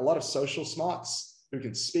who have a lot of social smarts, who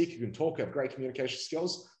can speak, who can talk, who have great communication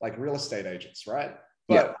skills, like real estate agents, right?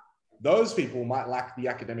 But those people might lack the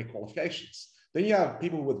academic qualifications. Then you have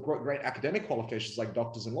people with great academic qualifications like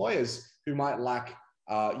doctors and lawyers who might lack,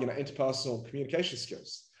 interpersonal communication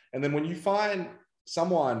skills. And then when you find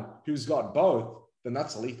someone who's got both, then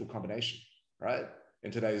that's a lethal combination, right?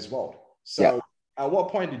 In today's world. So at what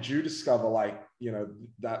point did you discover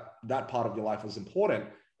that part of your life was important?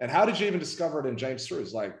 And how did you even discover it in James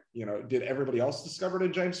Ruse? Did everybody else discover it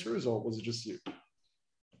in James Ruse, or was it just you?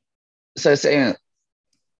 So saying,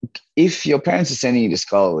 if your parents are sending you to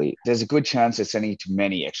scholarly, there's a good chance they're sending you to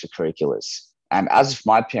many extracurriculars. And as of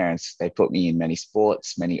my parents, they put me in many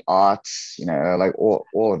sports, many arts, like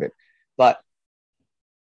all of it. But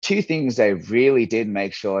two things they really did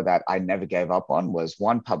make sure that I never gave up on was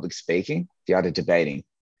one, public speaking, the other, debating.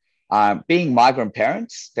 Being migrant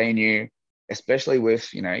parents, they knew, especially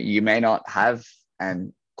with, you may not have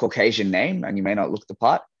an Caucasian name and you may not look the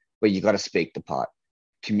part, but you got to speak the part.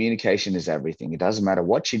 Communication is everything. It doesn't matter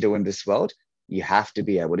what you do in this world, you have to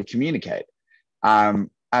be able to communicate. And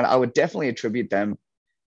I would definitely attribute them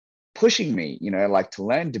pushing me, like to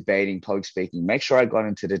learn debating, public speaking, make sure I got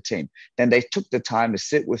into the team. Then they took the time to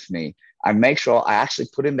sit with me and make sure I actually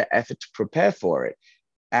put in the effort to prepare for it.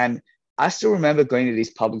 And I still remember going to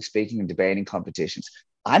these public speaking and debating competitions.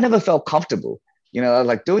 I never felt comfortable,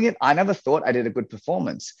 like doing it. I never thought I did a good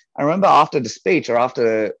performance. I remember after the speech or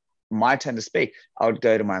after my turn to speak, I would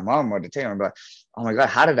go to my mom or the team and be like, oh my God,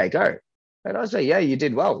 how did I go? And I was like, yeah, you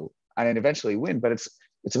did well. And then eventually win. But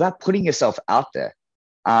it's about putting yourself out there.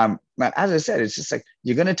 Man, as I said, it's just like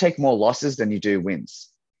you're going to take more losses than you do wins.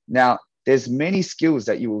 Now, there's many skills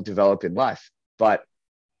that you will develop in life. But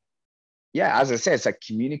yeah, as I said, it's like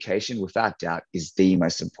communication without doubt is the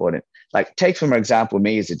most important. Like take for example,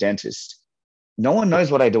 me as a dentist. No one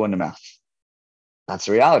knows what I do in the mouth. That's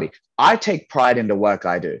the reality. I take pride in the work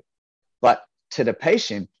I do. But to the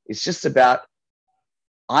patient, it's just about,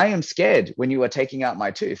 I am scared when you are taking out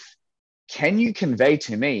my tooth. Can you convey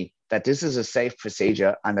to me that this is a safe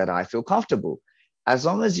procedure and that I feel comfortable? As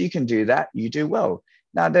long as you can do that, you do well.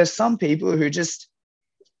 Now, there's some people who just,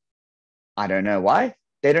 I don't know why,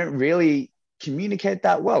 they don't really communicate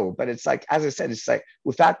that well. But it's like, as I said, it's like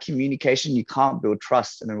without communication, you can't build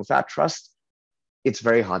trust. And then without trust, it's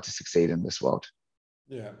very hard to succeed in this world.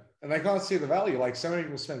 Yeah. And they can't see the value. Like so many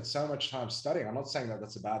people spend so much time studying. I'm not saying that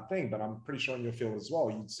that's a bad thing, but I'm pretty sure in your field as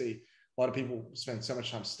well, you'd see a lot of people spend so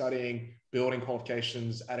much time studying, building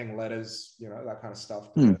qualifications, adding letters, that kind of stuff.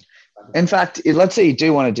 In fact, let's say you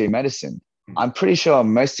do want to do medicine. I'm pretty sure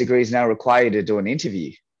most degrees now require you to do an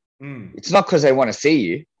interview. It's not because they want to see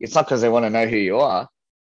you. It's not because they want to know who you are.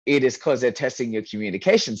 It is because they're testing your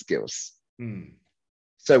communication skills.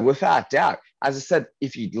 So without doubt, as I said,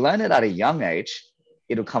 if you learn it at a young age,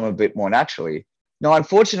 it'll come a bit more naturally. Now,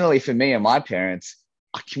 unfortunately for me and my parents,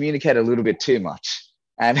 I communicate a little bit too much.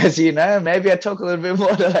 And as you know, maybe I talk a little bit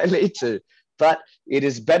more than I need to, but it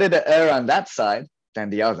is better to err on that side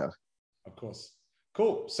than the other. Of course.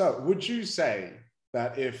 Cool. So would you say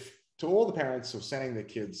that if to all the parents who are sending their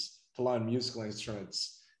kids to learn musical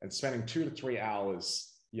instruments and spending 2 to 3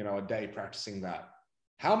 hours, a day practicing that,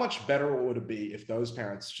 how much better would it be if those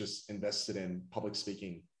parents just invested in public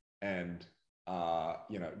speaking and,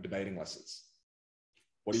 debating lessons?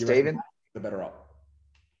 What do you Stephen, reckon the better up?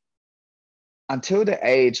 Until the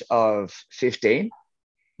age of 15,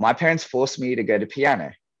 my parents forced me to go to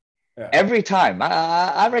piano. Yeah. Every time.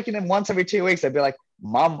 I reckon in once every 2 weeks, they'd be like,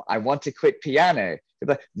 Mom, I want to quit piano. They'd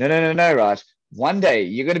be like, no, Raj. One day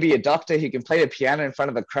you're going to be a doctor who can play the piano in front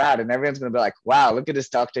of a crowd and everyone's going to be like, wow, look at this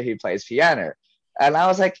doctor who plays piano. And I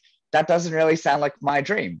was like, that doesn't really sound like my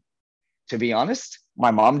dream. To be honest, my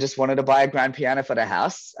mom just wanted to buy a grand piano for the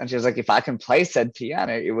house. And she was like, if I can play said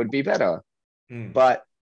piano, it would be better. But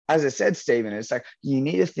as I said, Stephen, it's like you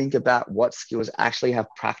need to think about what skills actually have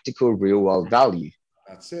practical real world value.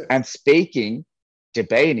 That's it. And speaking,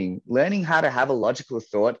 debating, learning how to have a logical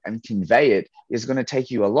thought and convey it is going to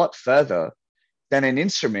take you a lot further than an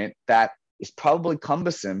instrument that is probably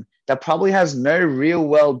cumbersome, that probably has no real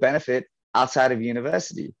world benefit outside of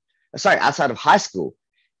outside of high school.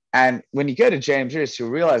 And when you go to James Ruse, you'll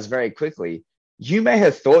realize very quickly, you may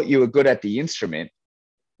have thought you were good at the instrument.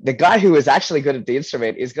 The guy who is actually good at the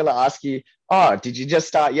instrument is going to ask you, oh, did you just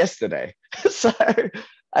start yesterday? So,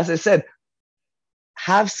 as I said,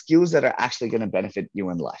 have skills that are actually going to benefit you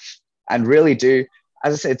in life. And really do,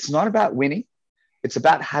 as I said, it's not about winning. It's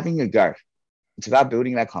about having a go. It's about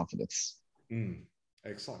building that confidence.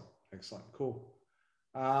 Excellent. Cool.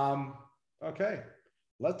 Okay.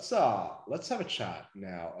 Let's have a chat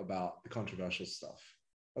now about the controversial stuff.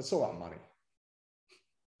 Let's talk about money.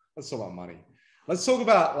 Let's talk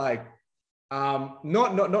about like,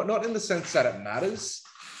 not in the sense that it matters,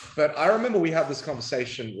 but I remember we had this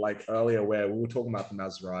conversation like earlier where we were talking about the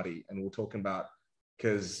Maserati and we were talking about,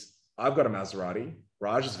 because I've got a Maserati,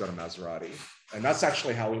 Raj has got a Maserati, and that's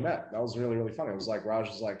actually how we met. That was really, really funny. It was like, Raj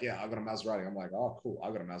was like, yeah, I got a Maserati. I'm like, oh, cool.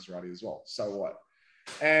 I got a Maserati as well. So what?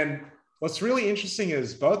 And what's really interesting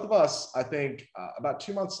is both of us, I think about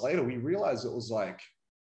 2 months later, we realized it was like,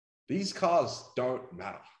 these cars don't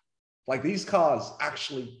matter. Like these cars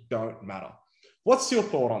actually don't matter. What's your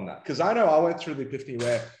thought on that? Because I know I went through the epiphany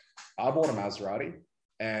where I bought a Maserati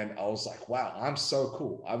and I was like, wow, I'm so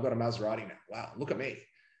cool. I've got a Maserati now. Wow, look at me.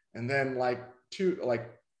 And then like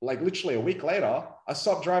literally a week later, I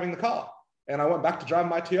stopped driving the car. and I went back to driving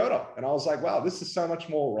my Toyota. And I was like, wow, this is so much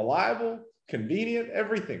more reliable, convenient,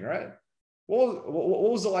 everything, right? What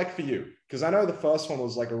was it like for you? Because I know the first one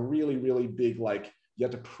was like a really, really big, like you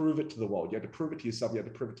had to prove it to the world. You had to prove it to yourself. You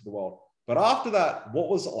had to prove it to the world. But after that, what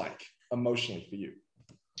was it like emotionally for you?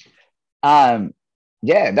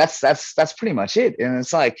 Yeah, that's pretty much it. And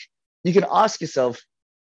it's like, you can ask yourself,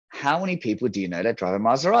 how many people do you know that drive a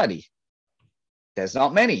Maserati? There's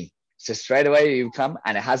not many. So straight away you come,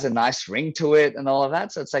 and it has a nice ring to it and all of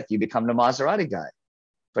that. So it's like you become the Maserati guy.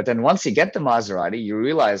 But then once you get the Maserati, you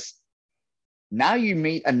realize now you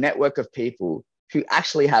meet a network of people who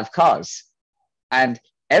actually have cars. And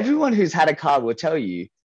everyone who's had a car will tell you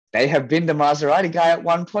they have been the Maserati guy at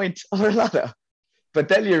one point or another. But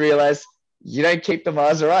then you realize you don't keep the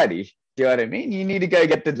Maserati. Do you know what I mean? You need to go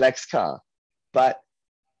get the next car. But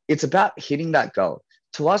it's about hitting that goal.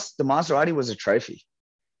 To us, the Maserati was a trophy.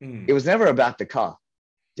 It was never about the car.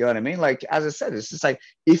 Do you know what I mean? Like, as I said, it's just like,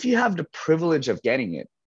 if you have the privilege of getting it,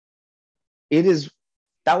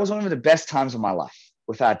 that was one of the best times of my life,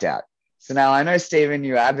 without doubt. So now I know, Stephen,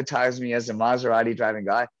 you advertised me as a Maserati driving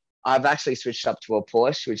guy. I've actually switched up to a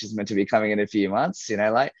Porsche, which is meant to be coming in a few months. You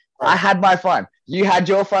know, like, I had my fun. You had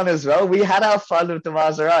your fun as well. We had our fun with the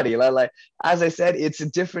Maserati. Like, as I said, it's a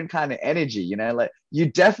different kind of energy, you know, like you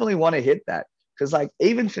definitely want to hit that. Because like,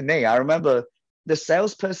 even for me, I remember the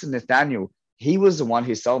salesperson, Nathaniel, he was the one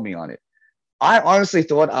who sold me on it. I honestly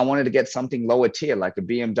thought I wanted to get something lower tier, like a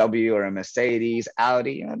BMW or a Mercedes,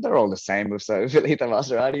 Audi. You know, they're all the same with so Philippe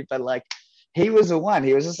Maserati. But like, he was the one.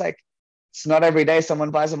 He was just like, it's not every day someone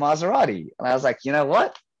buys a Maserati. And I was like, you know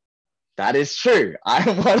what? That is true. I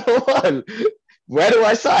am 101. Where do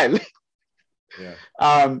I sign?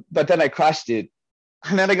 But then I crashed it,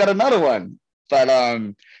 and then I got another one. But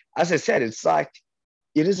as I said, it's like,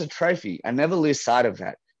 it is a trophy. I never lose sight of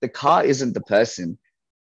that. The car isn't the person.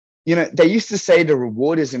 You know, they used to say the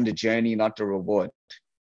reward is in the journey, not the reward.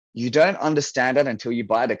 You don't understand it until you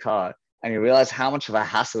buy the car and you realize how much of a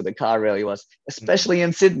hassle the car really was, especially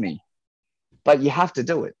in Sydney. But you have to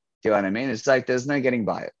do it. Do you know what I mean? It's like, there's no getting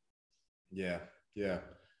by it. Yeah.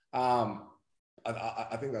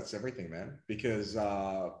 I think that's everything, man. Because,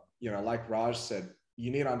 you know, like Raj said,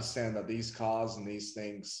 you need to understand that these cars and these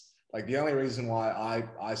things, like the only reason why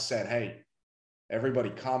I said, hey, everybody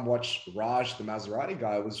come watch Raj, the Maserati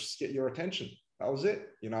guy, was just get your attention. That was it.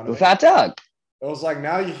 You know what I mean? Without doubt. It was like,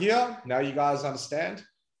 now you're here. Now you guys understand.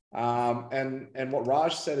 And what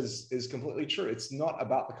Raj said is completely true. It's not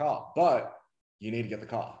about the car, but you need to get the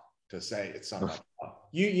car to say it's not about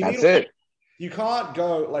the car. That's it. You can't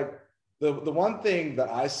go like the one thing that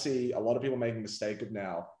I see a lot of people making a mistake of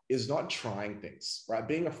now is not trying things, right?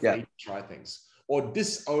 Being afraid to try things, or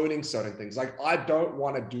disowning certain things. Like, I don't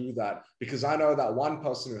want to do that because I know that one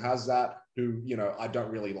person who has that, who, you know, I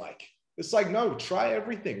don't really like. It's like, no, try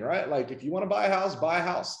everything, right? Like, if you want to buy a house, buy a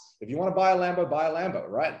house. If you want to buy a Lambo,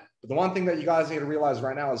 right? But the one thing that you guys need to realize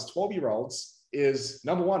right now as 12-year-olds is,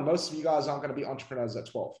 number one, most of you guys aren't going to be entrepreneurs at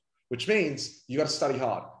 12, which means you got to study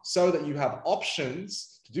hard so that you have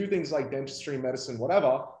options to do things like dentistry, medicine,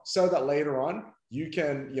 whatever, so that later on you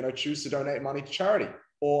can, you know, choose to donate money to charity,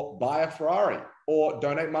 or buy a Ferrari, or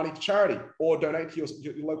donate money to charity, or donate to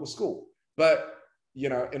your local school. But, you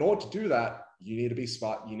know, in order to do that, you need to be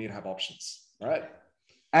smart. You need to have options, right?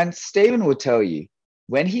 And Stephen will tell you,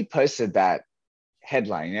 when he posted that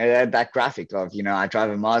headline, you know, that graphic of, you know, I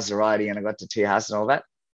drive a Maserati and I got to tea house and all that,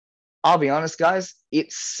 I'll be honest, guys,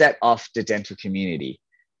 it set off the dental community.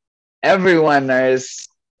 Everyone knows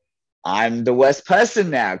I'm the worst person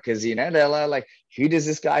now because, you know, they're like, who does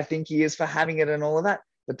this guy think he is for having it and all of that?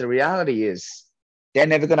 But the reality is they're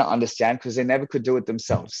never going to understand because they never could do it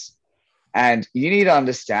themselves. And you need to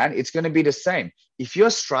understand it's going to be the same. If you're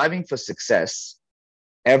striving for success,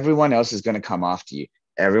 everyone else is going to come after you.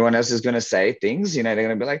 Everyone else is going to say things, you know, they're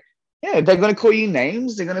going to be like, yeah, they're going to call you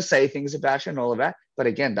names. They're going to say things about you and all of that. But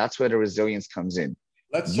again, that's where the resilience comes in.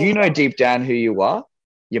 You know deep down who you are.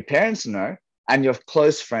 Your parents know, and your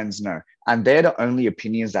close friends know. And they're the only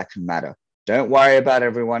opinions that can matter. Don't worry about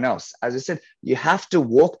everyone else. As I said, you have to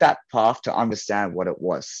walk that path to understand what it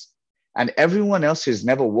was. And everyone else who's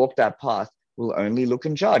never walked that path will only look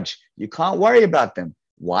and judge. You can't worry about them.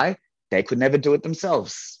 Why? They could never do it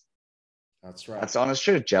themselves. That's right. That's honest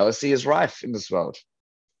truth. Jealousy is rife in this world.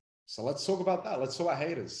 So let's talk about that. Let's talk about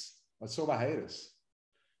haters.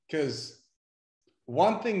 Because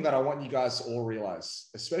one thing that I want you guys to all realize,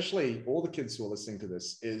 especially all the kids who are listening to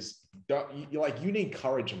this, is you need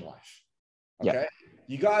courage in life. Okay. Yeah.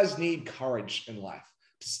 You guys need courage in life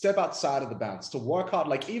to step outside of the bounds, to work hard.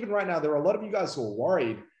 Like, even right now, there are a lot of you guys who are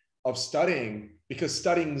worried of studying because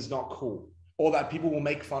studying is not cool, or that people will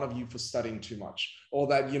make fun of you for studying too much, or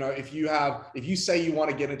that, you know, if you say you want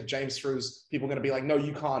to get into James Ruse, people are going to be like, no,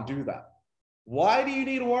 you can't do that. Why do you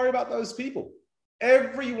need to worry about those people?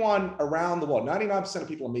 Everyone around the world, 99% of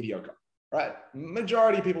people are mediocre, right?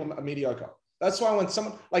 Majority of people are mediocre. That's why when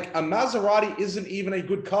someone like a Maserati isn't even a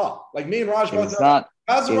good car. Like me and Raj both know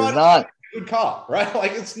Maserati is not a good car, right?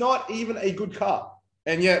 Like it's not even a good car.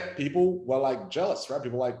 And yet people were like jealous, right?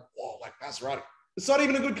 People were like, whoa, like Maserati. It's not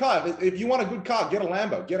even a good car. If you want a good car, get a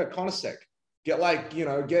Lambo, get a Koenigsegg, get like, you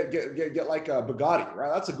know, get like a Bugatti,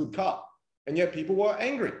 right? That's a good car. And yet people were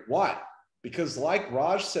angry. Why? Because like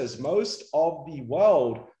Raj says, most of the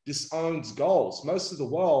world disowns goals. Most of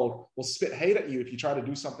the world will spit hate at you if you try to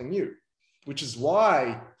do something new, which is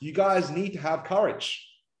why you guys need to have courage.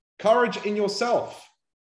 Courage in yourself.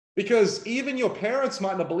 Because even your parents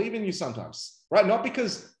might not believe in you sometimes, right? Not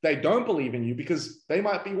because they don't believe in you, because they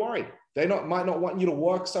might be worried. They might not want you to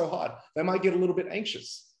work so hard. They might get a little bit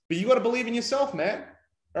anxious. But you got to believe in yourself, man,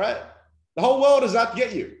 right? The whole world is out to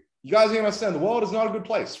get you. You guys need to understand the world is not a good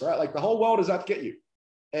place, right? Like the whole world is out to get you.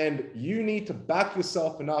 And you need to back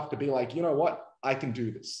yourself enough to be like, you know what? I can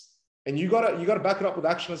do this. And you gotta back it up with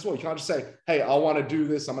action as well. You can't just say, hey, I want to do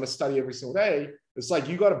this. I'm going to study every single day. It's like,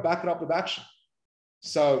 you got to back it up with action.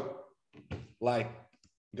 So like,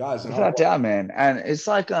 guys, without doubt, man. And it's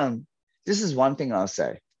like, this is one thing I'll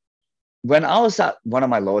say. When I was at one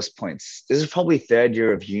of my lowest points, this is probably third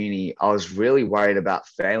year of uni, I was really worried about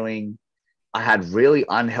failing. I had really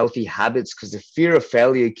unhealthy habits because the fear of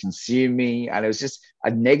failure consumed me. And it was just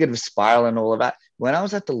a negative spiral and all of that. When I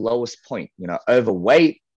was at the lowest point, you know,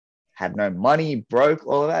 overweight, had no money, broke,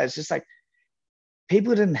 all of that. It's just like,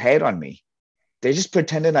 people didn't hate on me. They just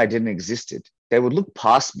pretended I didn't existed. They would look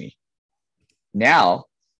past me. Now,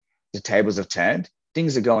 the tables have turned.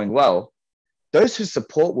 Things are going well. Those who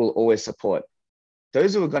support will always support.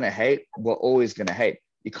 Those who are going to hate will always going to hate.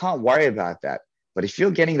 You can't worry about that. But if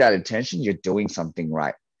you're getting that attention, you're doing something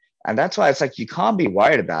right. And that's why it's like, you can't be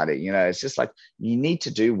worried about it. You know, it's just like, you need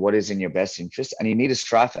to do what is in your best interest and you need to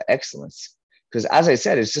strive for excellence. Because as I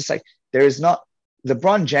said, it's just like, there is not,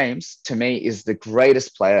 LeBron James to me is the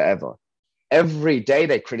greatest player ever. Every day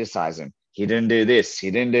they criticize him. He didn't do this,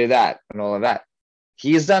 he didn't do that, and all of that.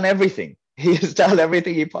 He has done everything. He has done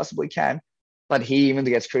everything he possibly can, but he even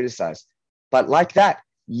gets criticized. But like that,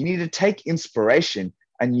 you need to take inspiration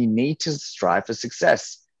and you need to strive for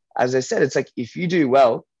success. As I said, it's like, if you do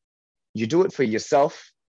well, you do it for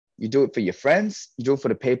yourself, you do it for your friends, you do it for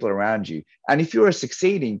the people around you. And if you're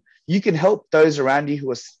succeeding, you can help those around you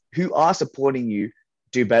who are supporting you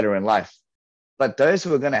do better in life. But those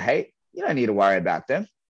who are going to hate, you don't need to worry about them.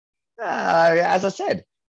 As I said,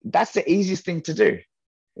 that's the easiest thing to do.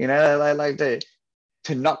 You know, like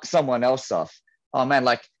to knock someone else off. Oh man,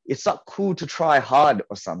 like, it's not cool to try hard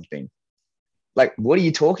or something. Like, what are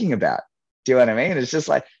you talking about? Do you know what I mean? It's just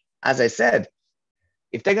like, as I said,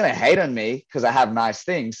 if they're going to hate on me because I have nice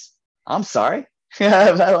things, I'm sorry.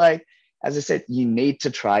 But like, as I said, you need to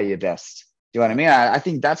try your best. Do you know what I mean? I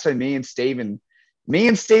think that's why me and Steven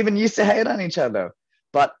used to hate on each other.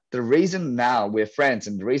 But the reason now we're friends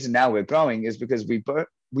and the reason now we're growing is because we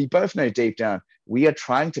both know deep down, we are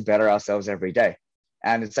trying to better ourselves every day.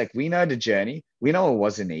 And it's like, we know the journey, we know it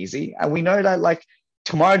wasn't easy. And we know that like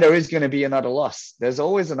tomorrow there is going to be another loss. There's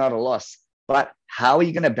always another loss, but how are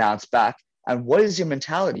you going to bounce back? And what is your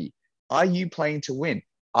mentality? Are you playing to win?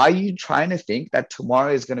 Are you trying to think that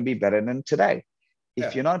tomorrow is going to be better than today?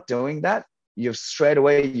 If you're not doing that, you've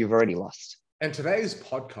already lost. And today's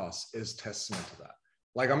podcast is testament to that.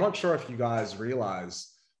 Like, I'm not sure if you guys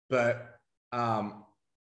realize, but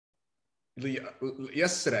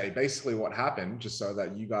yesterday, basically what happened, just so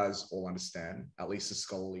that you guys all understand, at least the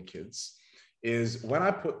scholarly kids, is when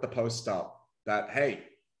I put the post up that, hey,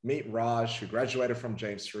 meet Raj, who graduated from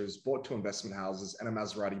James Ruse, bought 2 investment houses and a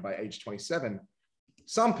Maserati by age 27,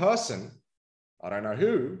 some person, I don't know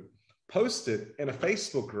who, posted in a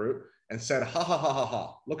Facebook group and said, ha, ha, ha, ha,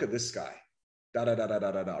 ha, look at this guy, da, da, da, da,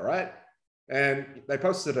 da, da, da, right? And they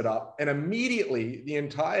posted it up, and immediately the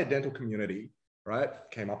entire dental community, right,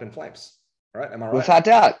 came up in flames, right? Am I right? Without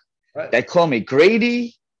doubt. Right. They call me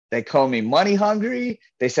greedy. They call me money hungry.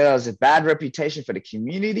 They said I was a bad reputation for the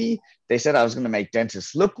community. They said I was going to make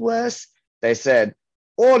dentists look worse. They said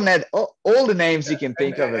all the names you can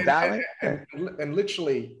think of about me. And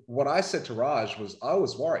literally what I said to Raj was, I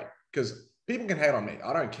was worried because people can hate on me.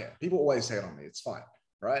 I don't care. People always hate on me. It's fine,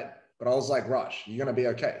 right? But I was like, Raj, you're going to be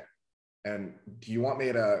okay. And do you want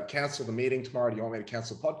me to cancel the meeting tomorrow? Do you want me to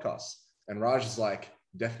cancel the podcast? And Raj is like,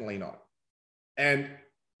 definitely not. And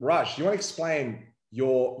Raj, you want to explain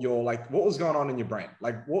your like, what was going on in your brain?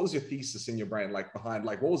 Like, what was your thesis in your brain? Like behind,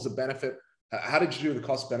 like, what was the benefit How did you do the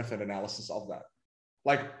cost benefit analysis of that?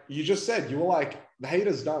 Like you just said, you were like, the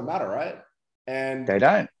haters don't matter, right? And They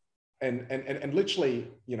don't. And literally,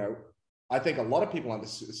 you know, I think a lot of people in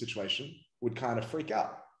this situation would kind of freak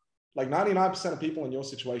out. Like 99% of people in your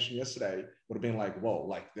situation yesterday would have been like, whoa,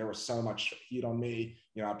 like there was so much heat on me.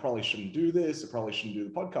 You know, I probably shouldn't do this. I probably shouldn't do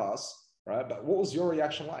the podcast, right? But what was your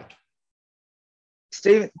reaction like?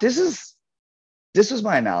 Steve, this was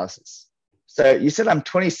my analysis. So you said I'm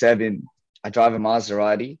 27, I drive a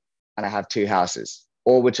Maserati, and I have 2 houses,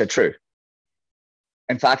 all which are true.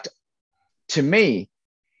 In fact, to me,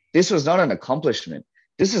 this was not an accomplishment.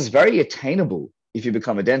 This is very attainable if you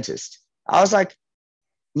become a dentist. I was like,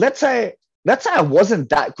 let's say I wasn't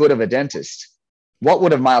that good of a dentist. What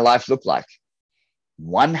would have my life looked like?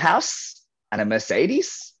 1 house and a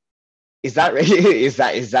Mercedes? Is that really, is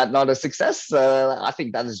that not a success? I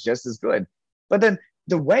think that is just as good. But then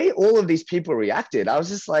the way all of these people reacted, I was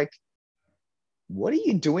just like, what are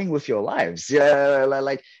you doing with your lives? Yeah,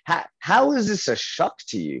 like how is this a shock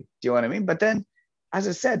to you? Do you know what I mean? But then, as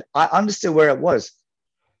I said, I understood where it was.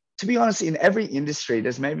 To be honest, in every industry,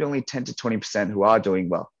 there's maybe only 10 to 20% who are doing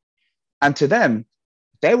well. And to them,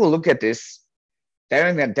 they will look at this. They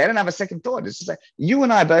don't have a second thought. It's just like, you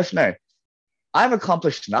and I both know, I've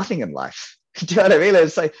accomplished nothing in life. Do you know what I mean?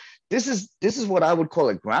 It's like, this is what I would call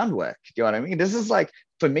a groundwork. Do you know what I mean? This is like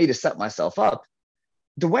for me to set myself up.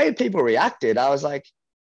 The way people reacted, I was like,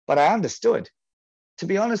 but I understood. To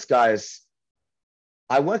be honest, guys,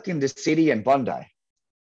 I work in the city in Bondi.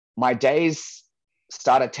 My days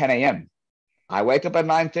start at 10 a.m. I wake up at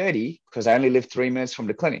 9:30 because I only live 3 minutes from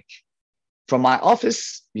the clinic. From my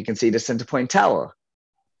office, you can see the Center Point Tower.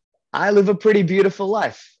 I live a pretty beautiful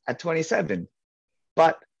life at 27.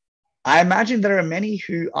 But I imagine there are many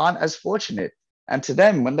who aren't as fortunate. And to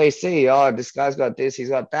them, when they see, oh, this guy's got this, he's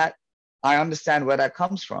got that, I understand where that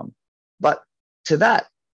comes from. But to that,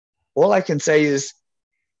 all I can say is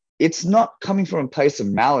it's not coming from a place of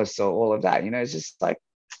malice or all of that. You know, it's just like,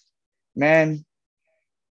 man,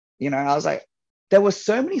 you know, I was like, there were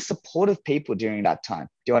so many supportive people during that time.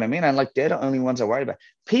 Do you know what I mean? And like, they're the only ones I worry about.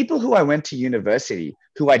 People who I went to university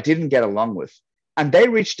who I didn't get along with. And they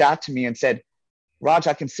reached out to me and said, Raj,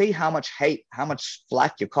 I can see how much hate, how much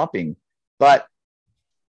flack you're copying, but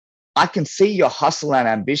I can see your hustle and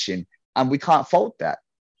ambition, and we can't fault that.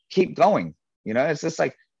 Keep going. You know, it's just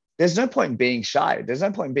like, there's no point in being shy. There's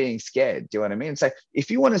no point in being scared. Do you know what I mean? It's like,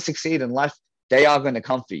 if you want to succeed in life, they are going to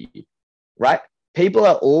come for you, right? People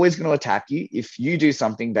are always going to attack you. If you do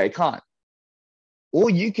something, they can't. All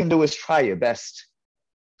you can do is try your best.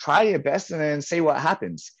 Try your best and then see what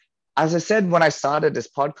happens. As I said, when I started this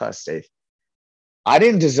podcast, Steve, I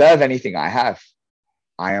didn't deserve anything I have.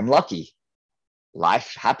 I am lucky.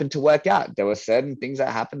 Life happened to work out. There were certain things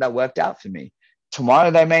that happened that worked out for me.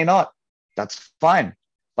 Tomorrow, they may not. That's fine.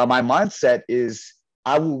 But my mindset is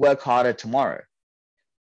I will work harder tomorrow.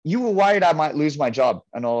 You were worried I might lose my job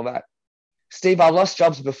and all of that. Steve, I've lost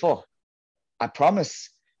jobs before. I promise.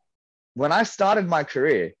 When I started my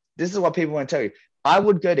career, this is what people want to tell you. I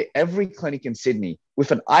would go to every clinic in Sydney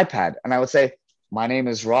with an iPad and I would say, my name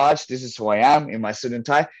is Raj. This is who I am in my suit and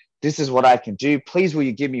tie. This is what I can do. Please, will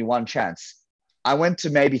you give me one chance? I went to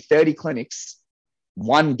maybe 30 clinics.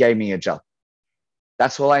 One gave me a job.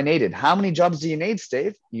 That's all I needed. How many jobs do you need,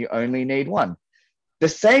 Steve? You only need one. The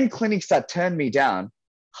same clinics that turned me down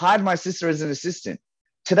hired my sister as an assistant.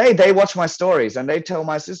 Today, they watch my stories and they tell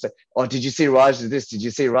my sister, oh, did you see Raj do this? Did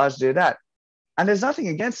you see Raj do that? And there's nothing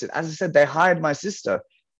against it. As I said, they hired my sister.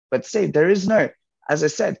 But Steve, there is no, as I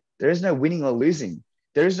said, there is no winning or losing.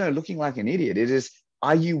 There is no looking like an idiot. It is,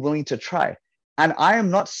 are you willing to try? And I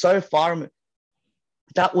am not so far.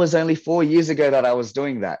 That was only 4 years ago that I was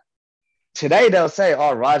doing that. Today, they'll say,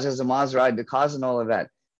 oh, Raj has a Maserati, the cars and all of that.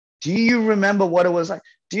 Do you remember what it was like?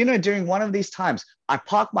 Do you know during one of these times, I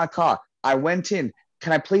parked my car. I went in.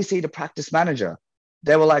 Can I please see the practice manager?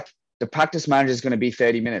 They were like, the practice manager is going to be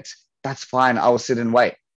 30 minutes. That's fine. I will sit and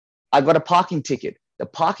wait. I got a parking ticket. The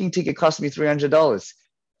parking ticket cost me $300.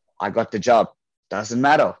 I got the job. Doesn't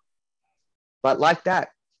matter. But like that,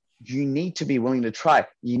 you need to be willing to try.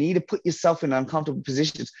 You need to put yourself in uncomfortable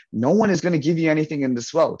positions. No one is going to give you anything in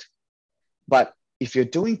this world. But if you're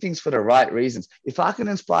doing things for the right reasons, if I can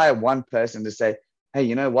inspire one person to say, hey,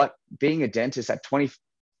 you know what? Being a dentist at 20,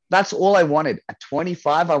 that's all I wanted. At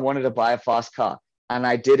 25, I wanted to buy a fast car. And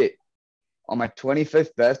I did it. On my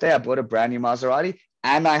 25th birthday, I bought a brand new Maserati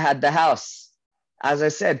and I had the house. As I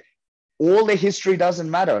said, all the history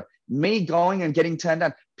doesn't matter. Me going and getting turned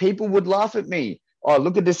down, people would laugh at me. Oh,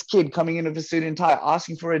 look at this kid coming in with a suit and tie,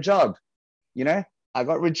 asking for a job. You know, I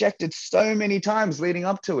got rejected so many times leading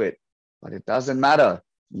up to it, but it doesn't matter.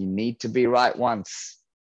 You need to be right once,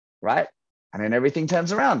 right? And then everything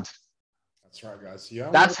turns around. That's right, guys. You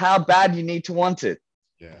only That's how bad you need to want it.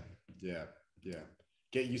 yeah, yeah, yeah.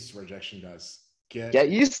 Get used to rejection, guys. Get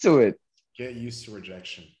used to it. Get used to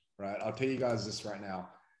rejection, right? I'll tell you guys this right now.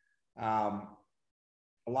 Um,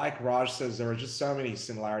 like Raj says, there are just so many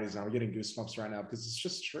similarities. And I'm getting goosebumps right now because it's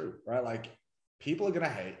just true, right? Like people are going to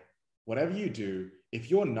hate whatever you do.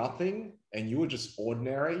 If you're nothing and you are just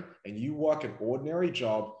ordinary and you work an ordinary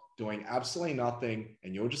job doing absolutely nothing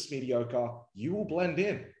and you're just mediocre, you will blend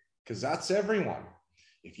in because that's everyone.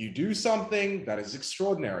 If you do something that is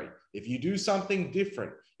extraordinary, if you do something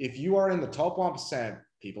different, if you are in the top 1%,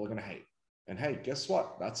 people are going to hate. And hey, guess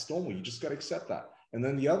what? That's normal. You just got to accept that. And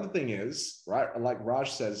then the other thing is, right, like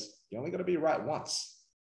Raj says, you only got to be right once.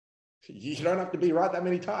 You don't have to be right that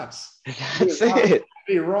many times. That's it.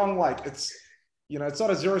 Be wrong like it's not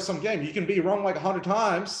a zero-sum game. You can be wrong like 100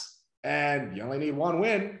 times and you only need one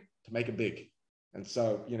win to make it big. And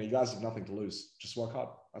so, you guys have nothing to lose. Just work hard.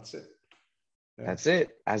 That's it. Yeah. That's it.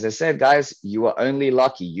 As I said, guys, you are only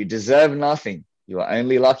lucky. You deserve nothing. You are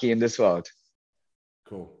only lucky in this world.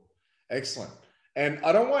 Cool. Excellent. And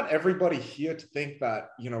I don't want everybody here to think that,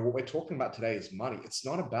 what we're talking about today is money. It's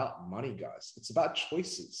not about money, guys. It's about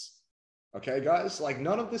choices. Okay, guys? Like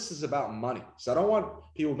none of this is about money. So I don't want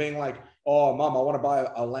people being like, oh, mom, I want to buy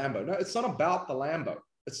a Lambo. No, it's not about the Lambo.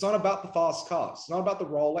 It's not about the fast cars. It's not about the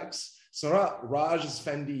Rolex. It's not about Raj's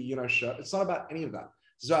Fendi, shirt. It's not about any of that.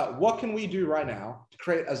 It's about what can we do right now to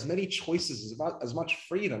create as many choices, as much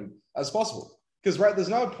freedom as possible. Because, right, there's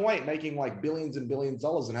no point making like billions and billions of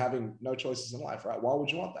dollars and having no choices in life, right? Why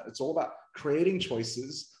would you want that? It's all about creating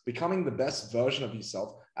choices, becoming the best version of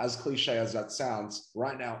yourself, as cliche as that sounds,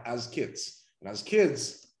 right now as kids. And as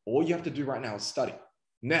kids, all you have to do right now is study.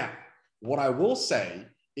 Now, what I will say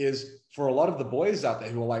is for a lot of the boys out there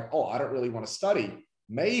who are like, oh, I don't really want to study,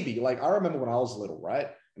 maybe, like I remember when I was little, right?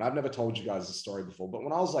 And I've never told you guys this story before, but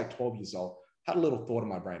when I was like 12 years old, had a little thought in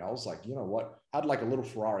my brain. I was like, you know what? I had like a little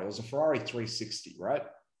Ferrari. It was a Ferrari 360, right?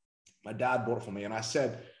 My dad bought it for me. And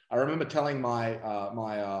I remember telling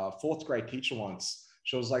my fourth grade teacher once,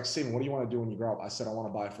 she was like, Stephen, what do you want to do when you grow up? I said, I want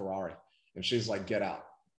to buy a Ferrari. And she's like, get out.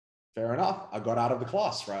 Fair enough. I got out of the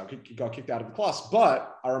class, right? I got kicked out of the class.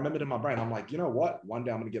 But I remembered in my brain, I'm like, you know what? One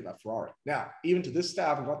day I'm going to get that Ferrari. Now, even to this day, I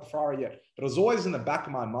haven't got the Ferrari yet. But it was always in the back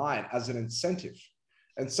of my mind as an incentive.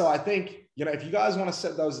 And so I think, if you guys want to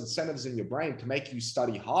set those incentives in your brain to make you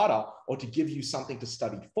study harder or to give you something to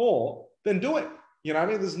study for, then do it.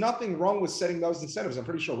 There's nothing wrong with setting those incentives. I'm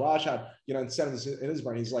pretty sure Raj had, incentives in his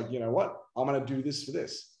brain. He's like, you know what? I'm going to do this for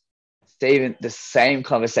this. Steven, the same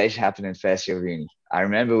conversation happened in first year of uni. I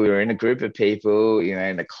remember we were in a group of people,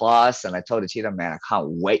 in the class, and I told the cheater, man, I can't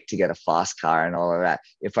wait to get a fast car and all of that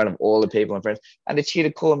in front of all the people and friends. And the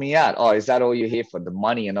cheater called me out. Oh, is that all you're here for? The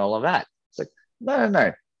money and all of that? It's like,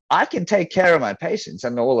 no. I can take care of my patients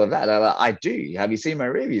and all of that. I do. Have you seen my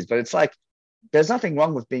reviews? But it's like, there's nothing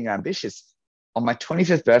wrong with being ambitious. On my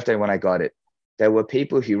 25th birthday, when I got it, there were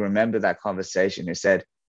people who remember that conversation who said,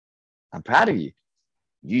 I'm proud of you.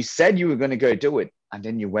 You said you were going to go do it, and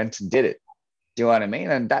then you went and did it. Do you know what I mean?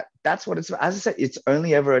 And that's what it's, as I said, it's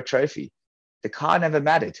only ever a trophy. The car never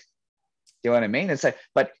mattered. Do you know what I mean? It's like,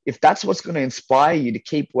 but if that's what's going to inspire you to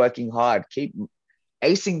keep working hard, keep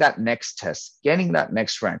acing that next test, getting that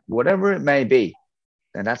next rank, whatever it may be,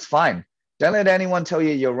 then that's fine. Don't let anyone tell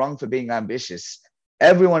you you're wrong for being ambitious.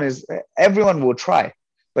 Everyone will try.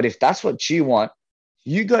 But if that's what you want,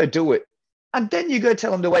 you go do it. And then you go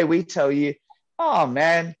tell them the way we tell you, oh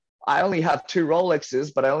man, I only have 2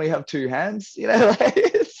 Rolexes, but I only have 2 hands.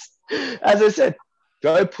 As I said,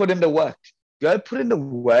 go put in the work. Go put in the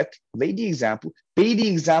work, lead the example, be the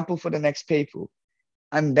example for the next people,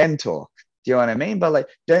 and then talk. Do you know what I mean? But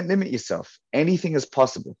don't limit yourself. Anything is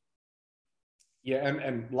possible. Yeah.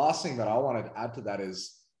 And last thing that I wanted to add to that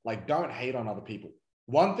is don't hate on other people.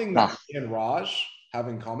 One thing that me and Raj have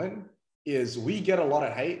in common is we get a lot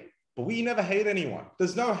of hate, but we never hate anyone.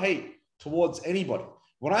 There's no hate towards anybody.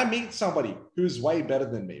 When I meet somebody who's way better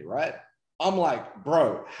than me, right? I'm like,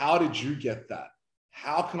 bro, how did you get that?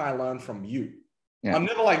 How can I learn from you? Yeah. I'm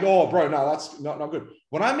never like, oh, bro, no, that's not good.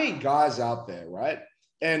 When I meet guys out there, right?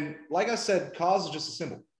 And like I said, cars are just a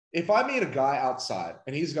symbol. If I meet a guy outside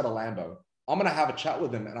and he's got a Lambo, I'm going to have a chat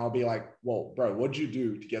with him and I'll be like, whoa, bro, what'd you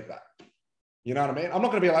do to get that? You know what I mean? I'm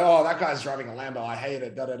not going to be like, oh, that guy's driving a Lambo. I hate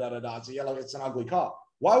it. It's a yellow. It's an ugly car.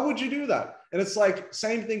 Why would you do that? And it's like,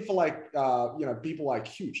 same thing for people like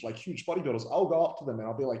huge bodybuilders. I'll go up to them and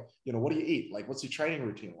I'll be like, what do you eat? Like, what's your training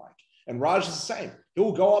routine like? And Raj is the same.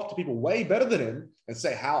 He'll go up to people way better than him and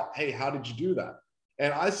say, how did you do that?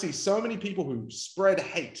 And I see so many people who spread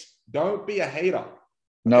hate. Don't be a hater.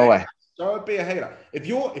 No Okay. way. Don't be a hater. If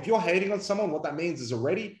you're hating on someone, what that means is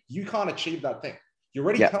already you can't achieve that thing. You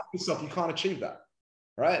already Yep. telling yourself you can't achieve that.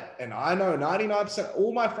 Right. And I know 99%,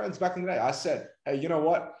 all my friends back in the day, I said, hey, you know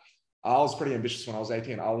what? I was pretty ambitious when I was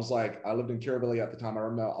 18. I was like, I lived in Kirribilli at the time. I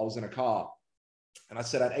remember I was in a car and I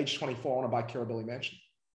said at age 24, I want to buy Kirribilli Mansion.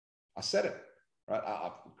 I said it,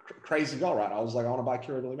 right? Crazy goal, right? I was like, I want to buy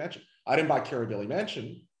Kirribilli Mansion. I didn't buy Kirribilli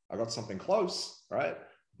Mansion. I got something close, right?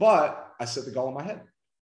 But I set the goal in my head,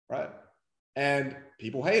 right? And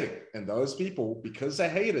people hate it. And those people, because they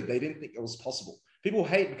hated, they didn't think it was possible. People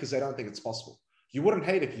hate because they don't think it's possible. You wouldn't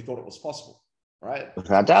hate if you thought it was possible, right?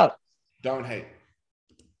 Without doubt. Don't hate.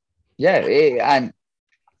 Yeah.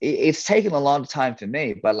 It's taken a long time for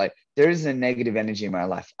me, but like there is a negative energy in my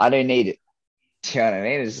life. I don't need it. Do you know what I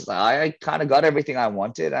mean? It's just like I kind of got everything I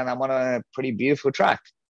wanted and I'm on a pretty beautiful track.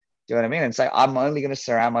 Do you know what I mean? And so I'm only going to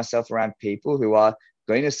surround myself around people who are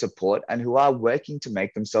going to support and who are working to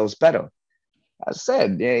make themselves better. As I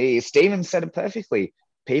said, yeah, Steven said it perfectly.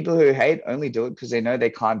 People who hate only do it because they know they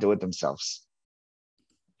can't do it themselves.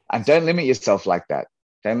 And don't limit yourself like that.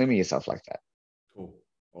 Don't limit yourself like that. Cool.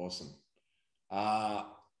 Awesome. I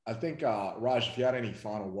think, Raj, if you had any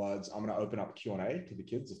final words, I'm going to open up Q&A to the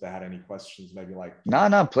kids if they had any questions, maybe like.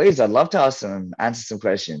 No, please. I'd love to answer some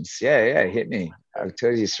questions. Yeah, hit me. I'll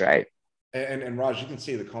tell you straight. And Raj, you can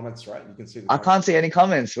see the comments, right? You can see the I comments. can't see any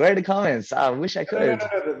comments. Where are the comments? I wish I could.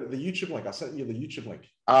 No, the YouTube link. I sent you the YouTube link.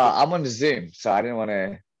 I'm on the Zoom, so I didn't want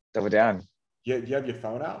to double down. Do you have your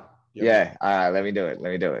phone out? Yeah. All right. Let me do it.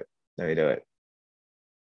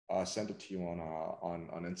 I sent it to you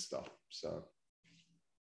on Insta. So.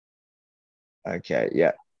 Okay.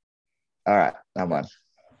 Yeah. All right. I'm on.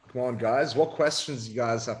 Come on, guys. What questions do you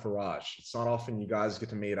guys have for Raj? It's not often you guys get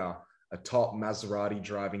to meet a top Maserati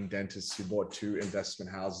driving dentist who bought 2 investment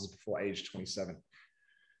houses before age 27.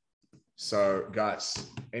 So, guys,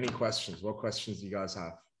 any questions? What questions do you guys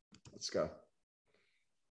have? Let's go.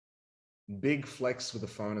 Big flex with the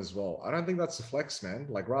phone as well. I don't think that's a flex, man.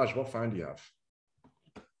 Like, Raj, what phone do you have?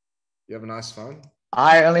 You have a nice phone?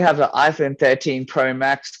 I only have the iPhone 13 Pro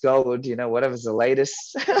Max Gold, whatever's the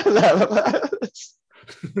latest.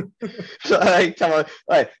 Like, come on.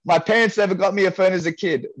 Like, my parents never got me a phone as a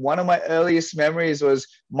kid. One of my earliest memories was,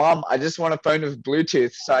 Mom, I just want a phone with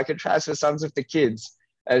Bluetooth so I can transfer songs with the kids.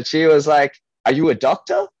 And she was like, are you a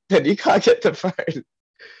doctor? Then you can't get the phone.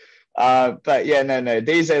 But yeah, no.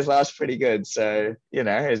 These days life's pretty good. So,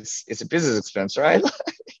 it's a business expense, right?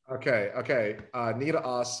 Okay. Nita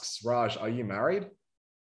asks, Raj, are you married?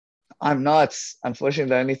 I'm not. Unfortunately,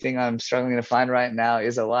 the only thing I'm struggling to find right now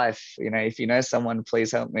is a wife. If you know someone,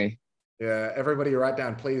 please help me. Yeah, everybody write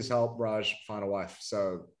down, please help Raj find a wife.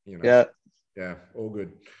 So, Yeah, all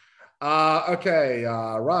good. Okay,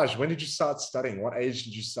 Raj, when did you start studying? What age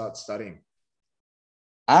did you start studying?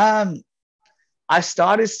 I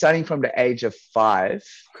started studying from the age of 5.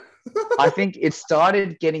 I think it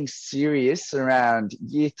started getting serious around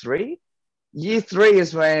year 3. Year 3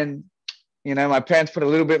 is when, my parents put a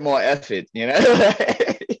little bit more effort, But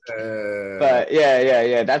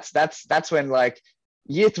yeah. That's when, like,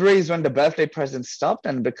 year 3 is when the birthday presents stopped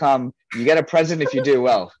and become, you get a present if you do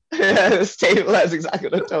well. Steve, that's exactly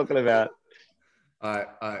what I'm talking about. All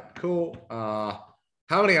right, cool. How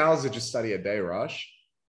many hours did you study a day, Raj?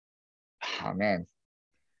 Oh, man.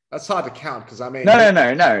 That's hard to count because, I mean...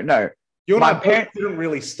 No. You and I both didn't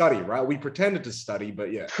really study, right? We pretended to study,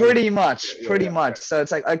 but yeah. Pretty much. So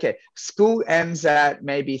it's like, okay, school ends at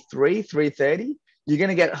maybe 3:30. You're going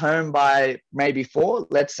to get home by maybe 4,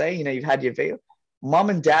 let's say, you've had your meal.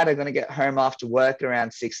 Mom and dad are going to get home after work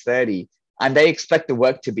around 6:30, and they expect the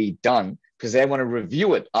work to be done because they want to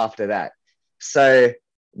review it after that. So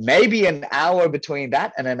maybe an hour between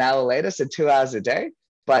that and an hour later, so 2 hours a day.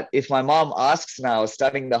 But if my mom asks me, I was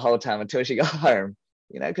studying the whole time until she got home,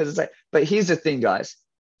 because it's like, but here's the thing, guys.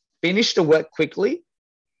 Finish the work quickly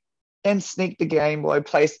and sneak the Game Boy,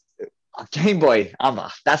 Game Boy.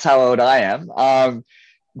 That's how old I am.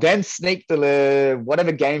 Then sneak the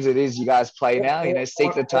whatever games it is you guys play now,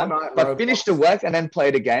 sneak the time, but finish the work and then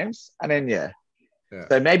play the games. And then, yeah.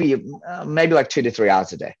 So maybe like 2 to 3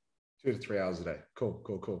 hours a day. 2 to 3 hours a day.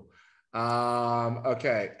 Cool.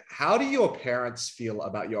 Okay. How do your parents feel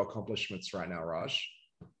about your accomplishments right now, Raj?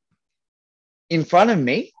 In front of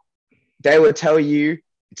me, they will tell you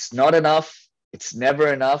it's not enough. It's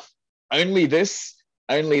never enough. Only this,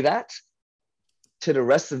 only that. To the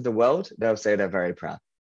rest of the world, they'll say they're very proud.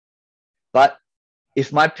 But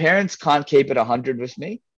if my parents can't keep it 100 with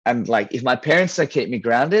me, and like if my parents don't keep me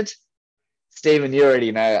grounded, Stephen, you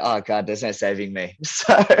already know, oh God, there's no saving me.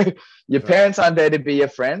 So your parents aren't there to be your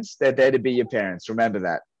friends. They're there to be your parents. Remember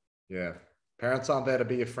that. Yeah. Parents aren't there to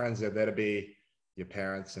be your friends. They're there to be your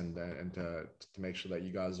parents and to make sure that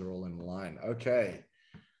you guys are all in line. Okay.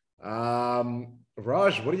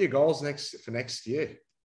 Raj, what are your goals for next year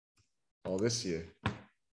or this year?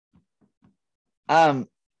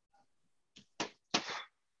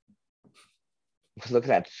 Look at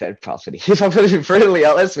that third property. If I'm going to be brutally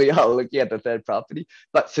honest, we are looking at the third property.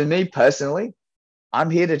 But for me personally, I'm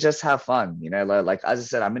here to just have fun. Like as I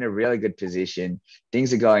said, I'm in a really good position.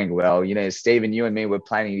 Things are going well. Stephen, you and me, we're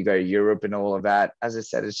planning to go to Europe and all of that. As I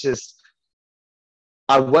said, it's just,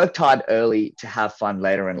 I worked hard early to have fun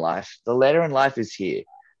later in life. The later in life is here.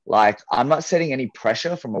 Like, I'm not setting any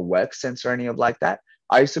pressure from a work sense or any of like that.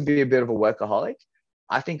 I used to be a bit of a workaholic.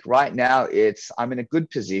 I think right now I'm in a good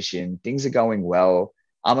position. Things are going well.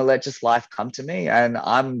 I'm gonna let just life come to me, and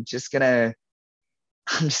I'm just gonna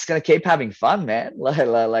keep having fun, man.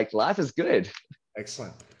 Like life is good.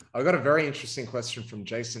 Excellent. I got a very interesting question from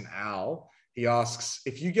Jason Owl. He asks,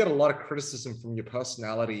 if you get a lot of criticism from your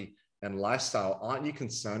personality and lifestyle, aren't you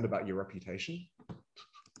concerned about your reputation?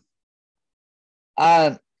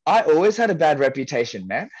 I always had a bad reputation,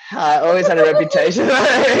 man. I always had a reputation.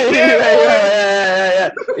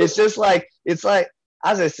 It's just like,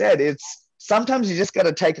 as I said, it's sometimes you just got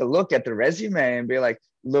to take a look at the resume and be like,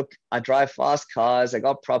 look, I drive fast cars. I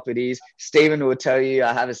got properties. Steven will tell you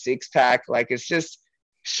I have a six pack. Like, it's just,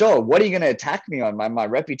 sure, what are you going to attack me on? My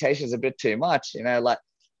reputation is a bit too much,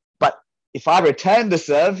 but if I return to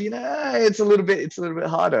serve, it's a little bit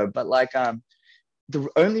harder. But the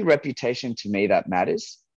only reputation to me that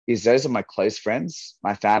matters is those are my close friends,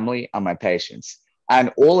 my family, and my patients.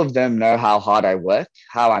 And all of them know how hard I work,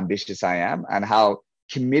 how ambitious I am, and how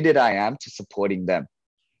committed I am to supporting them.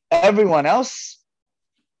 Everyone else,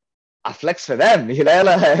 I flex for them,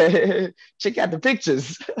 check out the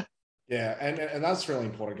pictures. Yeah, and that's really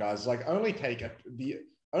important, guys. Like, only take the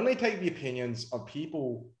opinions of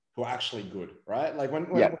people who are actually good, right? Like when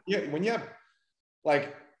you have,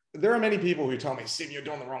 like, there are many people who tell me, Stephen, you're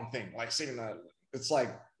doing the wrong thing. Like, Stephen, it's like,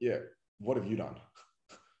 yeah, what have you done?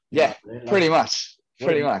 Yeah, pretty much. What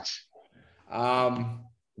type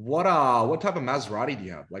of Maserati do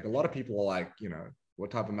you have? Like, a lot of people are like, what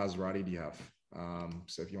type of Maserati do you have?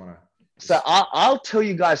 So if you want to. So I'll tell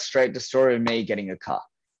you guys straight the story of me getting a car.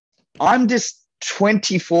 I'm this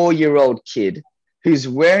 24-year-old kid who's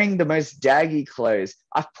wearing the most daggy clothes.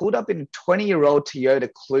 I've pulled up in a 20-year-old Toyota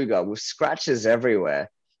Kluger with scratches everywhere.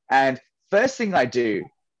 And first thing I do,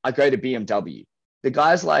 I go to BMW. The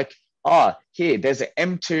guy's like, oh, here, there's an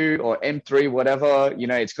M2 or M3, whatever,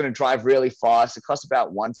 it's going to drive really fast. It costs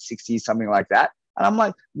about 160, something like that. And I'm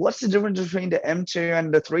like, what's the difference between the M2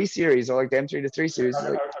 and the 3 Series, or like the M3 to 3 Series?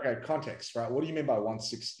 Okay, context, right? What do you mean by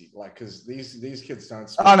 160? Like, because these kids don't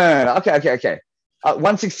speak. Oh, no. Okay.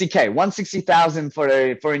 160K, 160,000 for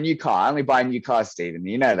a new car. I only buy new cars, Stephen.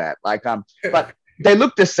 You know that. But they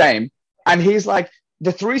look the same. And he's like,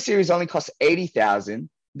 the 3 Series only costs 80,000.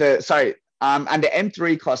 And the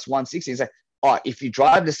M3 costs 160. He's like, oh, if you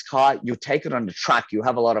drive this car, you'll take it on the track. You'll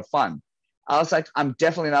have a lot of fun. I was like, I'm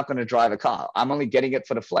definitely not going to drive a car. I'm only getting it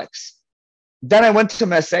for the flex. Then I went to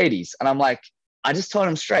Mercedes, and I'm like, I just told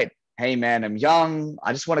him straight, hey, man, I'm young.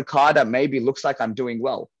 I just want a car that maybe looks like I'm doing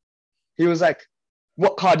well. He was like,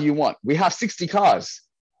 what car do you want? We have 60 cars.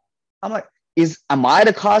 I'm like, am I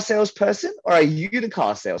the car salesperson, or are you the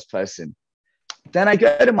car salesperson? Then I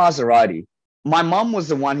go to Maserati. My mom was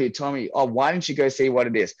the one who told me, oh, why don't you go see what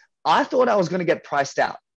it is? I thought I was going to get priced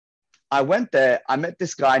out. I went there. I met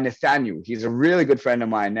this guy, Nathaniel. He's a really good friend of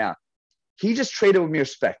mine now. He just treated me with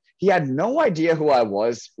respect. He had no idea who I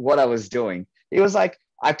was, what I was doing. He was like,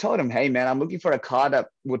 I told him, hey, man, I'm looking for a car that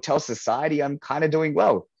will tell society I'm kind of doing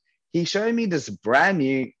well. He showed me this brand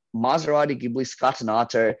new Maserati Ghibli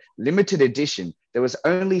Scatenato limited edition. There was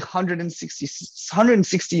only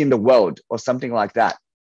 160 in the world or something like that.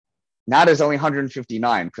 Now there's only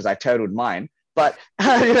 159 because I totaled mine. But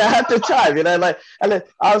at the time,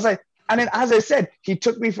 I was like, and then as I said, he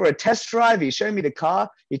took me for a test drive. He showed me the car.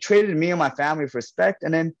 He treated me and my family with respect.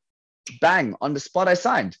 And then bang, on the spot I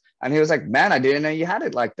signed. And he was like, man, I didn't know you had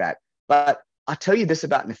it like that. But I'll tell you this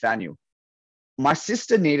about Nathaniel. My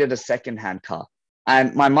sister needed a secondhand car.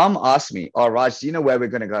 And my mom asked me, oh, Raj, do you know where we're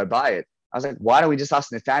going to go buy it? I was like, why don't we just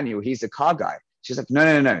ask Nathaniel? He's a car guy. She's like,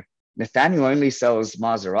 no. Nathaniel only sells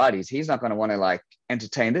Maseratis. He's not going to want to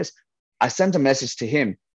entertain this. I sent a message to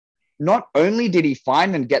him. Not only did he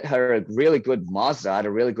find and get her a really good Mazda at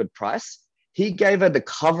a really good price, he gave her the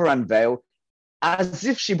cover unveil as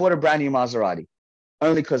if she bought a brand new Maserati,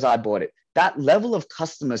 only because I bought it. That level of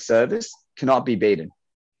customer service cannot be beaten.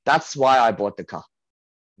 That's why I bought the car.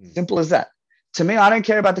 Simple as that. To me, I don't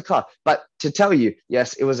care about the car. But to tell you,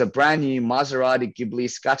 yes, it was a brand new Maserati Ghibli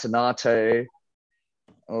Scatinato.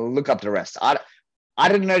 Look up the rest. I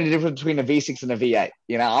didn't know the difference between a V6 and a V8.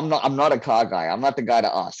 You know, I'm not a car guy. I'm not the guy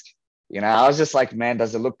to ask. You know, I was just like, man,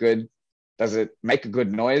 does it look good? Does it make a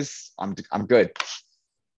good noise? I'm good.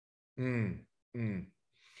 Mm, mm.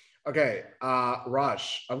 Okay,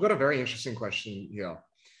 Raj, I've got a very interesting question here.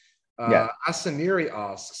 Yeah. Asaniri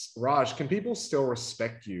asks, Raj, can people still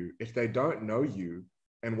respect you if they don't know you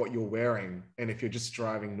and what you're wearing, and if you're just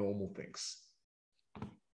driving normal things?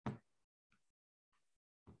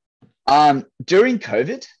 During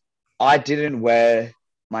COVID, I didn't wear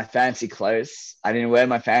my fancy clothes. I didn't wear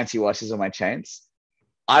my fancy watches or my chains.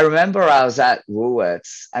 I remember I was at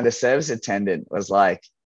Woolworths and the service attendant was like,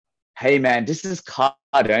 hey man, this is card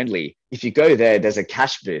only. If you go there, there's a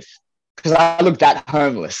cash booth. Because I look that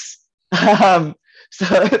homeless. Um, so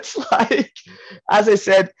it's like, as I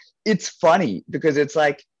said, it's funny because it's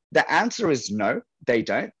like the answer is no, they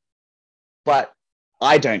don't, but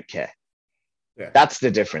I don't care. Yeah. That's the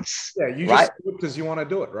difference, Yeah, you right? just do it because you want to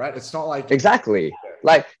do it, right? It's not like Exactly.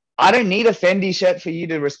 Like, I don't need a Fendi shirt for you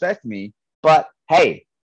to respect me, but hey,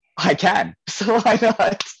 I can. So why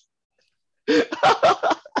not?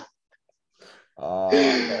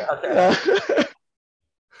 Okay.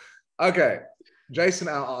 Okay. Jason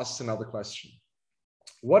asks another question.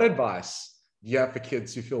 What advice do you have for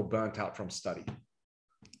kids who feel burnt out from study?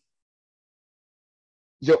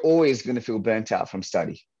 You're always going to feel burnt out from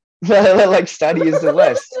study. Like, study is the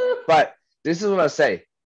worst. But this is what I say.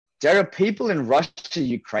 There are people in Russia,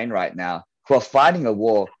 Ukraine right now who are fighting a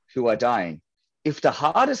war, who are dying. If the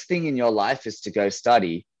hardest thing in your life is to go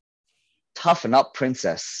study, toughen up,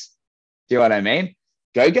 princess. Do you know what I mean?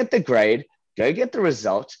 Go get the grade, go get the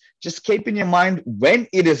result. Just keep in your mind, when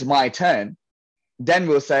it is my turn, then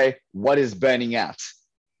we'll say, what is burning out?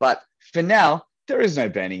 But for now, there is no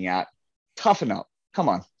burning out. Toughen up. Come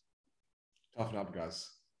on. Toughen up, guys.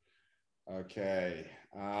 Okay.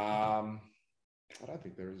 I don't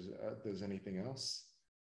think there's anything else.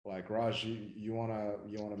 Like Raj, you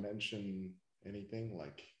wanna mention anything?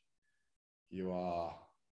 Like you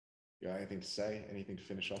got anything to say? Anything to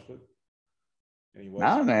finish off with? Any words?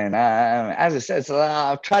 No, man. As I said, so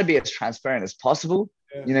I'll try to be as transparent as possible.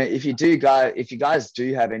 Yeah. You know, if you guys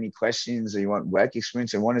do have any questions or you want work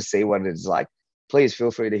experience and want to see what it's like, please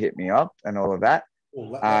feel free to hit me up and all of that.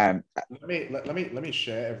 Well, Um, let me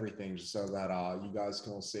share everything just so that you guys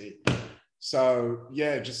can all see. So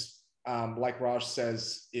yeah, just like Raj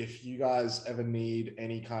says, if you guys ever need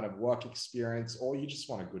any kind of work experience or you just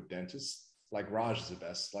want a good dentist, like Raj is the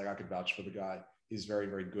best. Like I could vouch for the guy. He's very,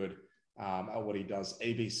 very good at what he does.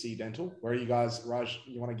 ABC Dental. Where are you guys, Raj?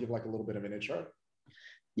 You want to give like a little bit of an intro?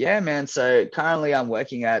 yeah, man. So currently I'm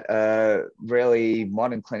working at a really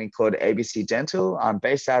modern clinic called ABC Dental. I'm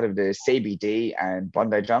based out of the CBD and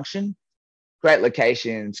Bondi Junction. Great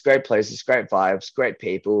locations, great places, great vibes, great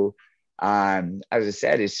people. As I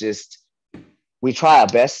said, it's just we try our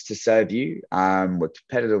best to serve you. We're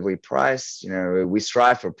competitively priced. You know, we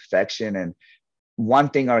strive for perfection. And one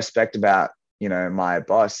thing I respect about my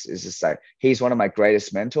boss is just like he's one of my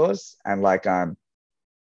greatest mentors, and like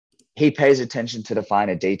he pays attention to the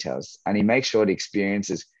finer details, and he makes sure the experience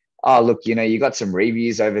is. Oh, look, you got some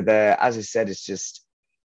reviews over there. As I said, it's just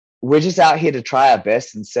we're just out here to try our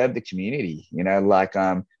best and serve the community. Like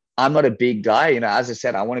I'm not a big guy. As I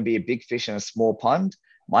said, I want to be a big fish in a small pond.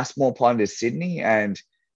 My small pond is Sydney, and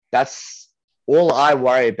that's all I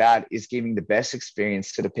worry about is giving the best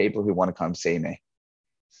experience to the people who want to come see me.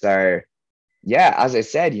 So yeah, as I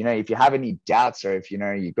said, if you have any doubts or if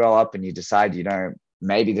you grow up and you decide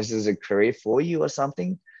maybe this is a career for you or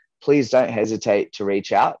something, please don't hesitate to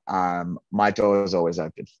reach out. My door is always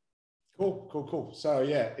open. Cool. So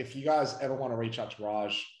yeah, if you guys ever want to reach out to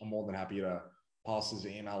Raj, I'm more than happy to pass his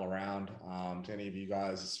email around to any of you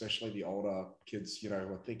guys, especially the older kids, who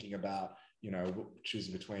are thinking about,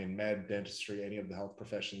 choosing between med, dentistry, any of the health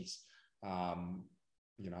professions. I'm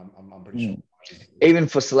pretty sure. Even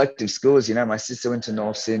for selective schools, my sister went to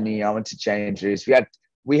North Sydney, I went to Changes.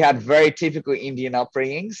 We had very typical Indian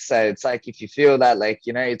upbringings. So it's like, if you feel that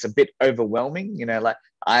it's a bit overwhelming, like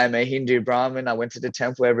I am a Hindu Brahmin, I went to the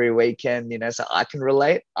temple every weekend, so I can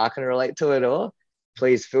relate to it all.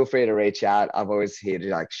 Please feel free to reach out. I'm always here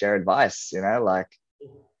to share advice,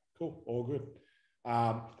 Cool. All good.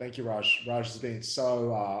 Thank you, Raj. Raj has been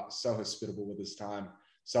so hospitable with his time.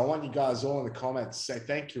 So I want you guys all in the comments say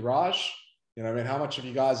thank you, Raj. How much have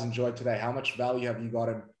you guys enjoyed today? How much value have you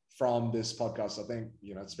gotten from this podcast? I think,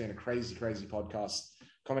 it's been a crazy, crazy podcast.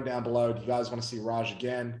 Comment down below. Do you guys want to see Raj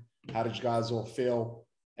again? How did you guys all feel?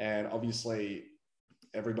 And obviously,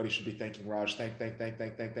 everybody should be thanking Raj.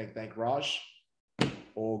 Thank Raj.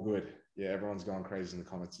 All good. Yeah, everyone's going crazy in the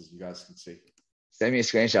comments, as you guys can see. Send me a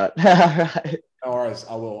screenshot. Right. No worries.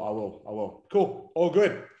 I will. Cool. All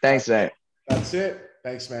good. Thanks, mate. That's it.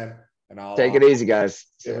 Thanks, man. And I'll Take it easy, guys.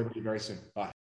 see everybody very soon. Bye.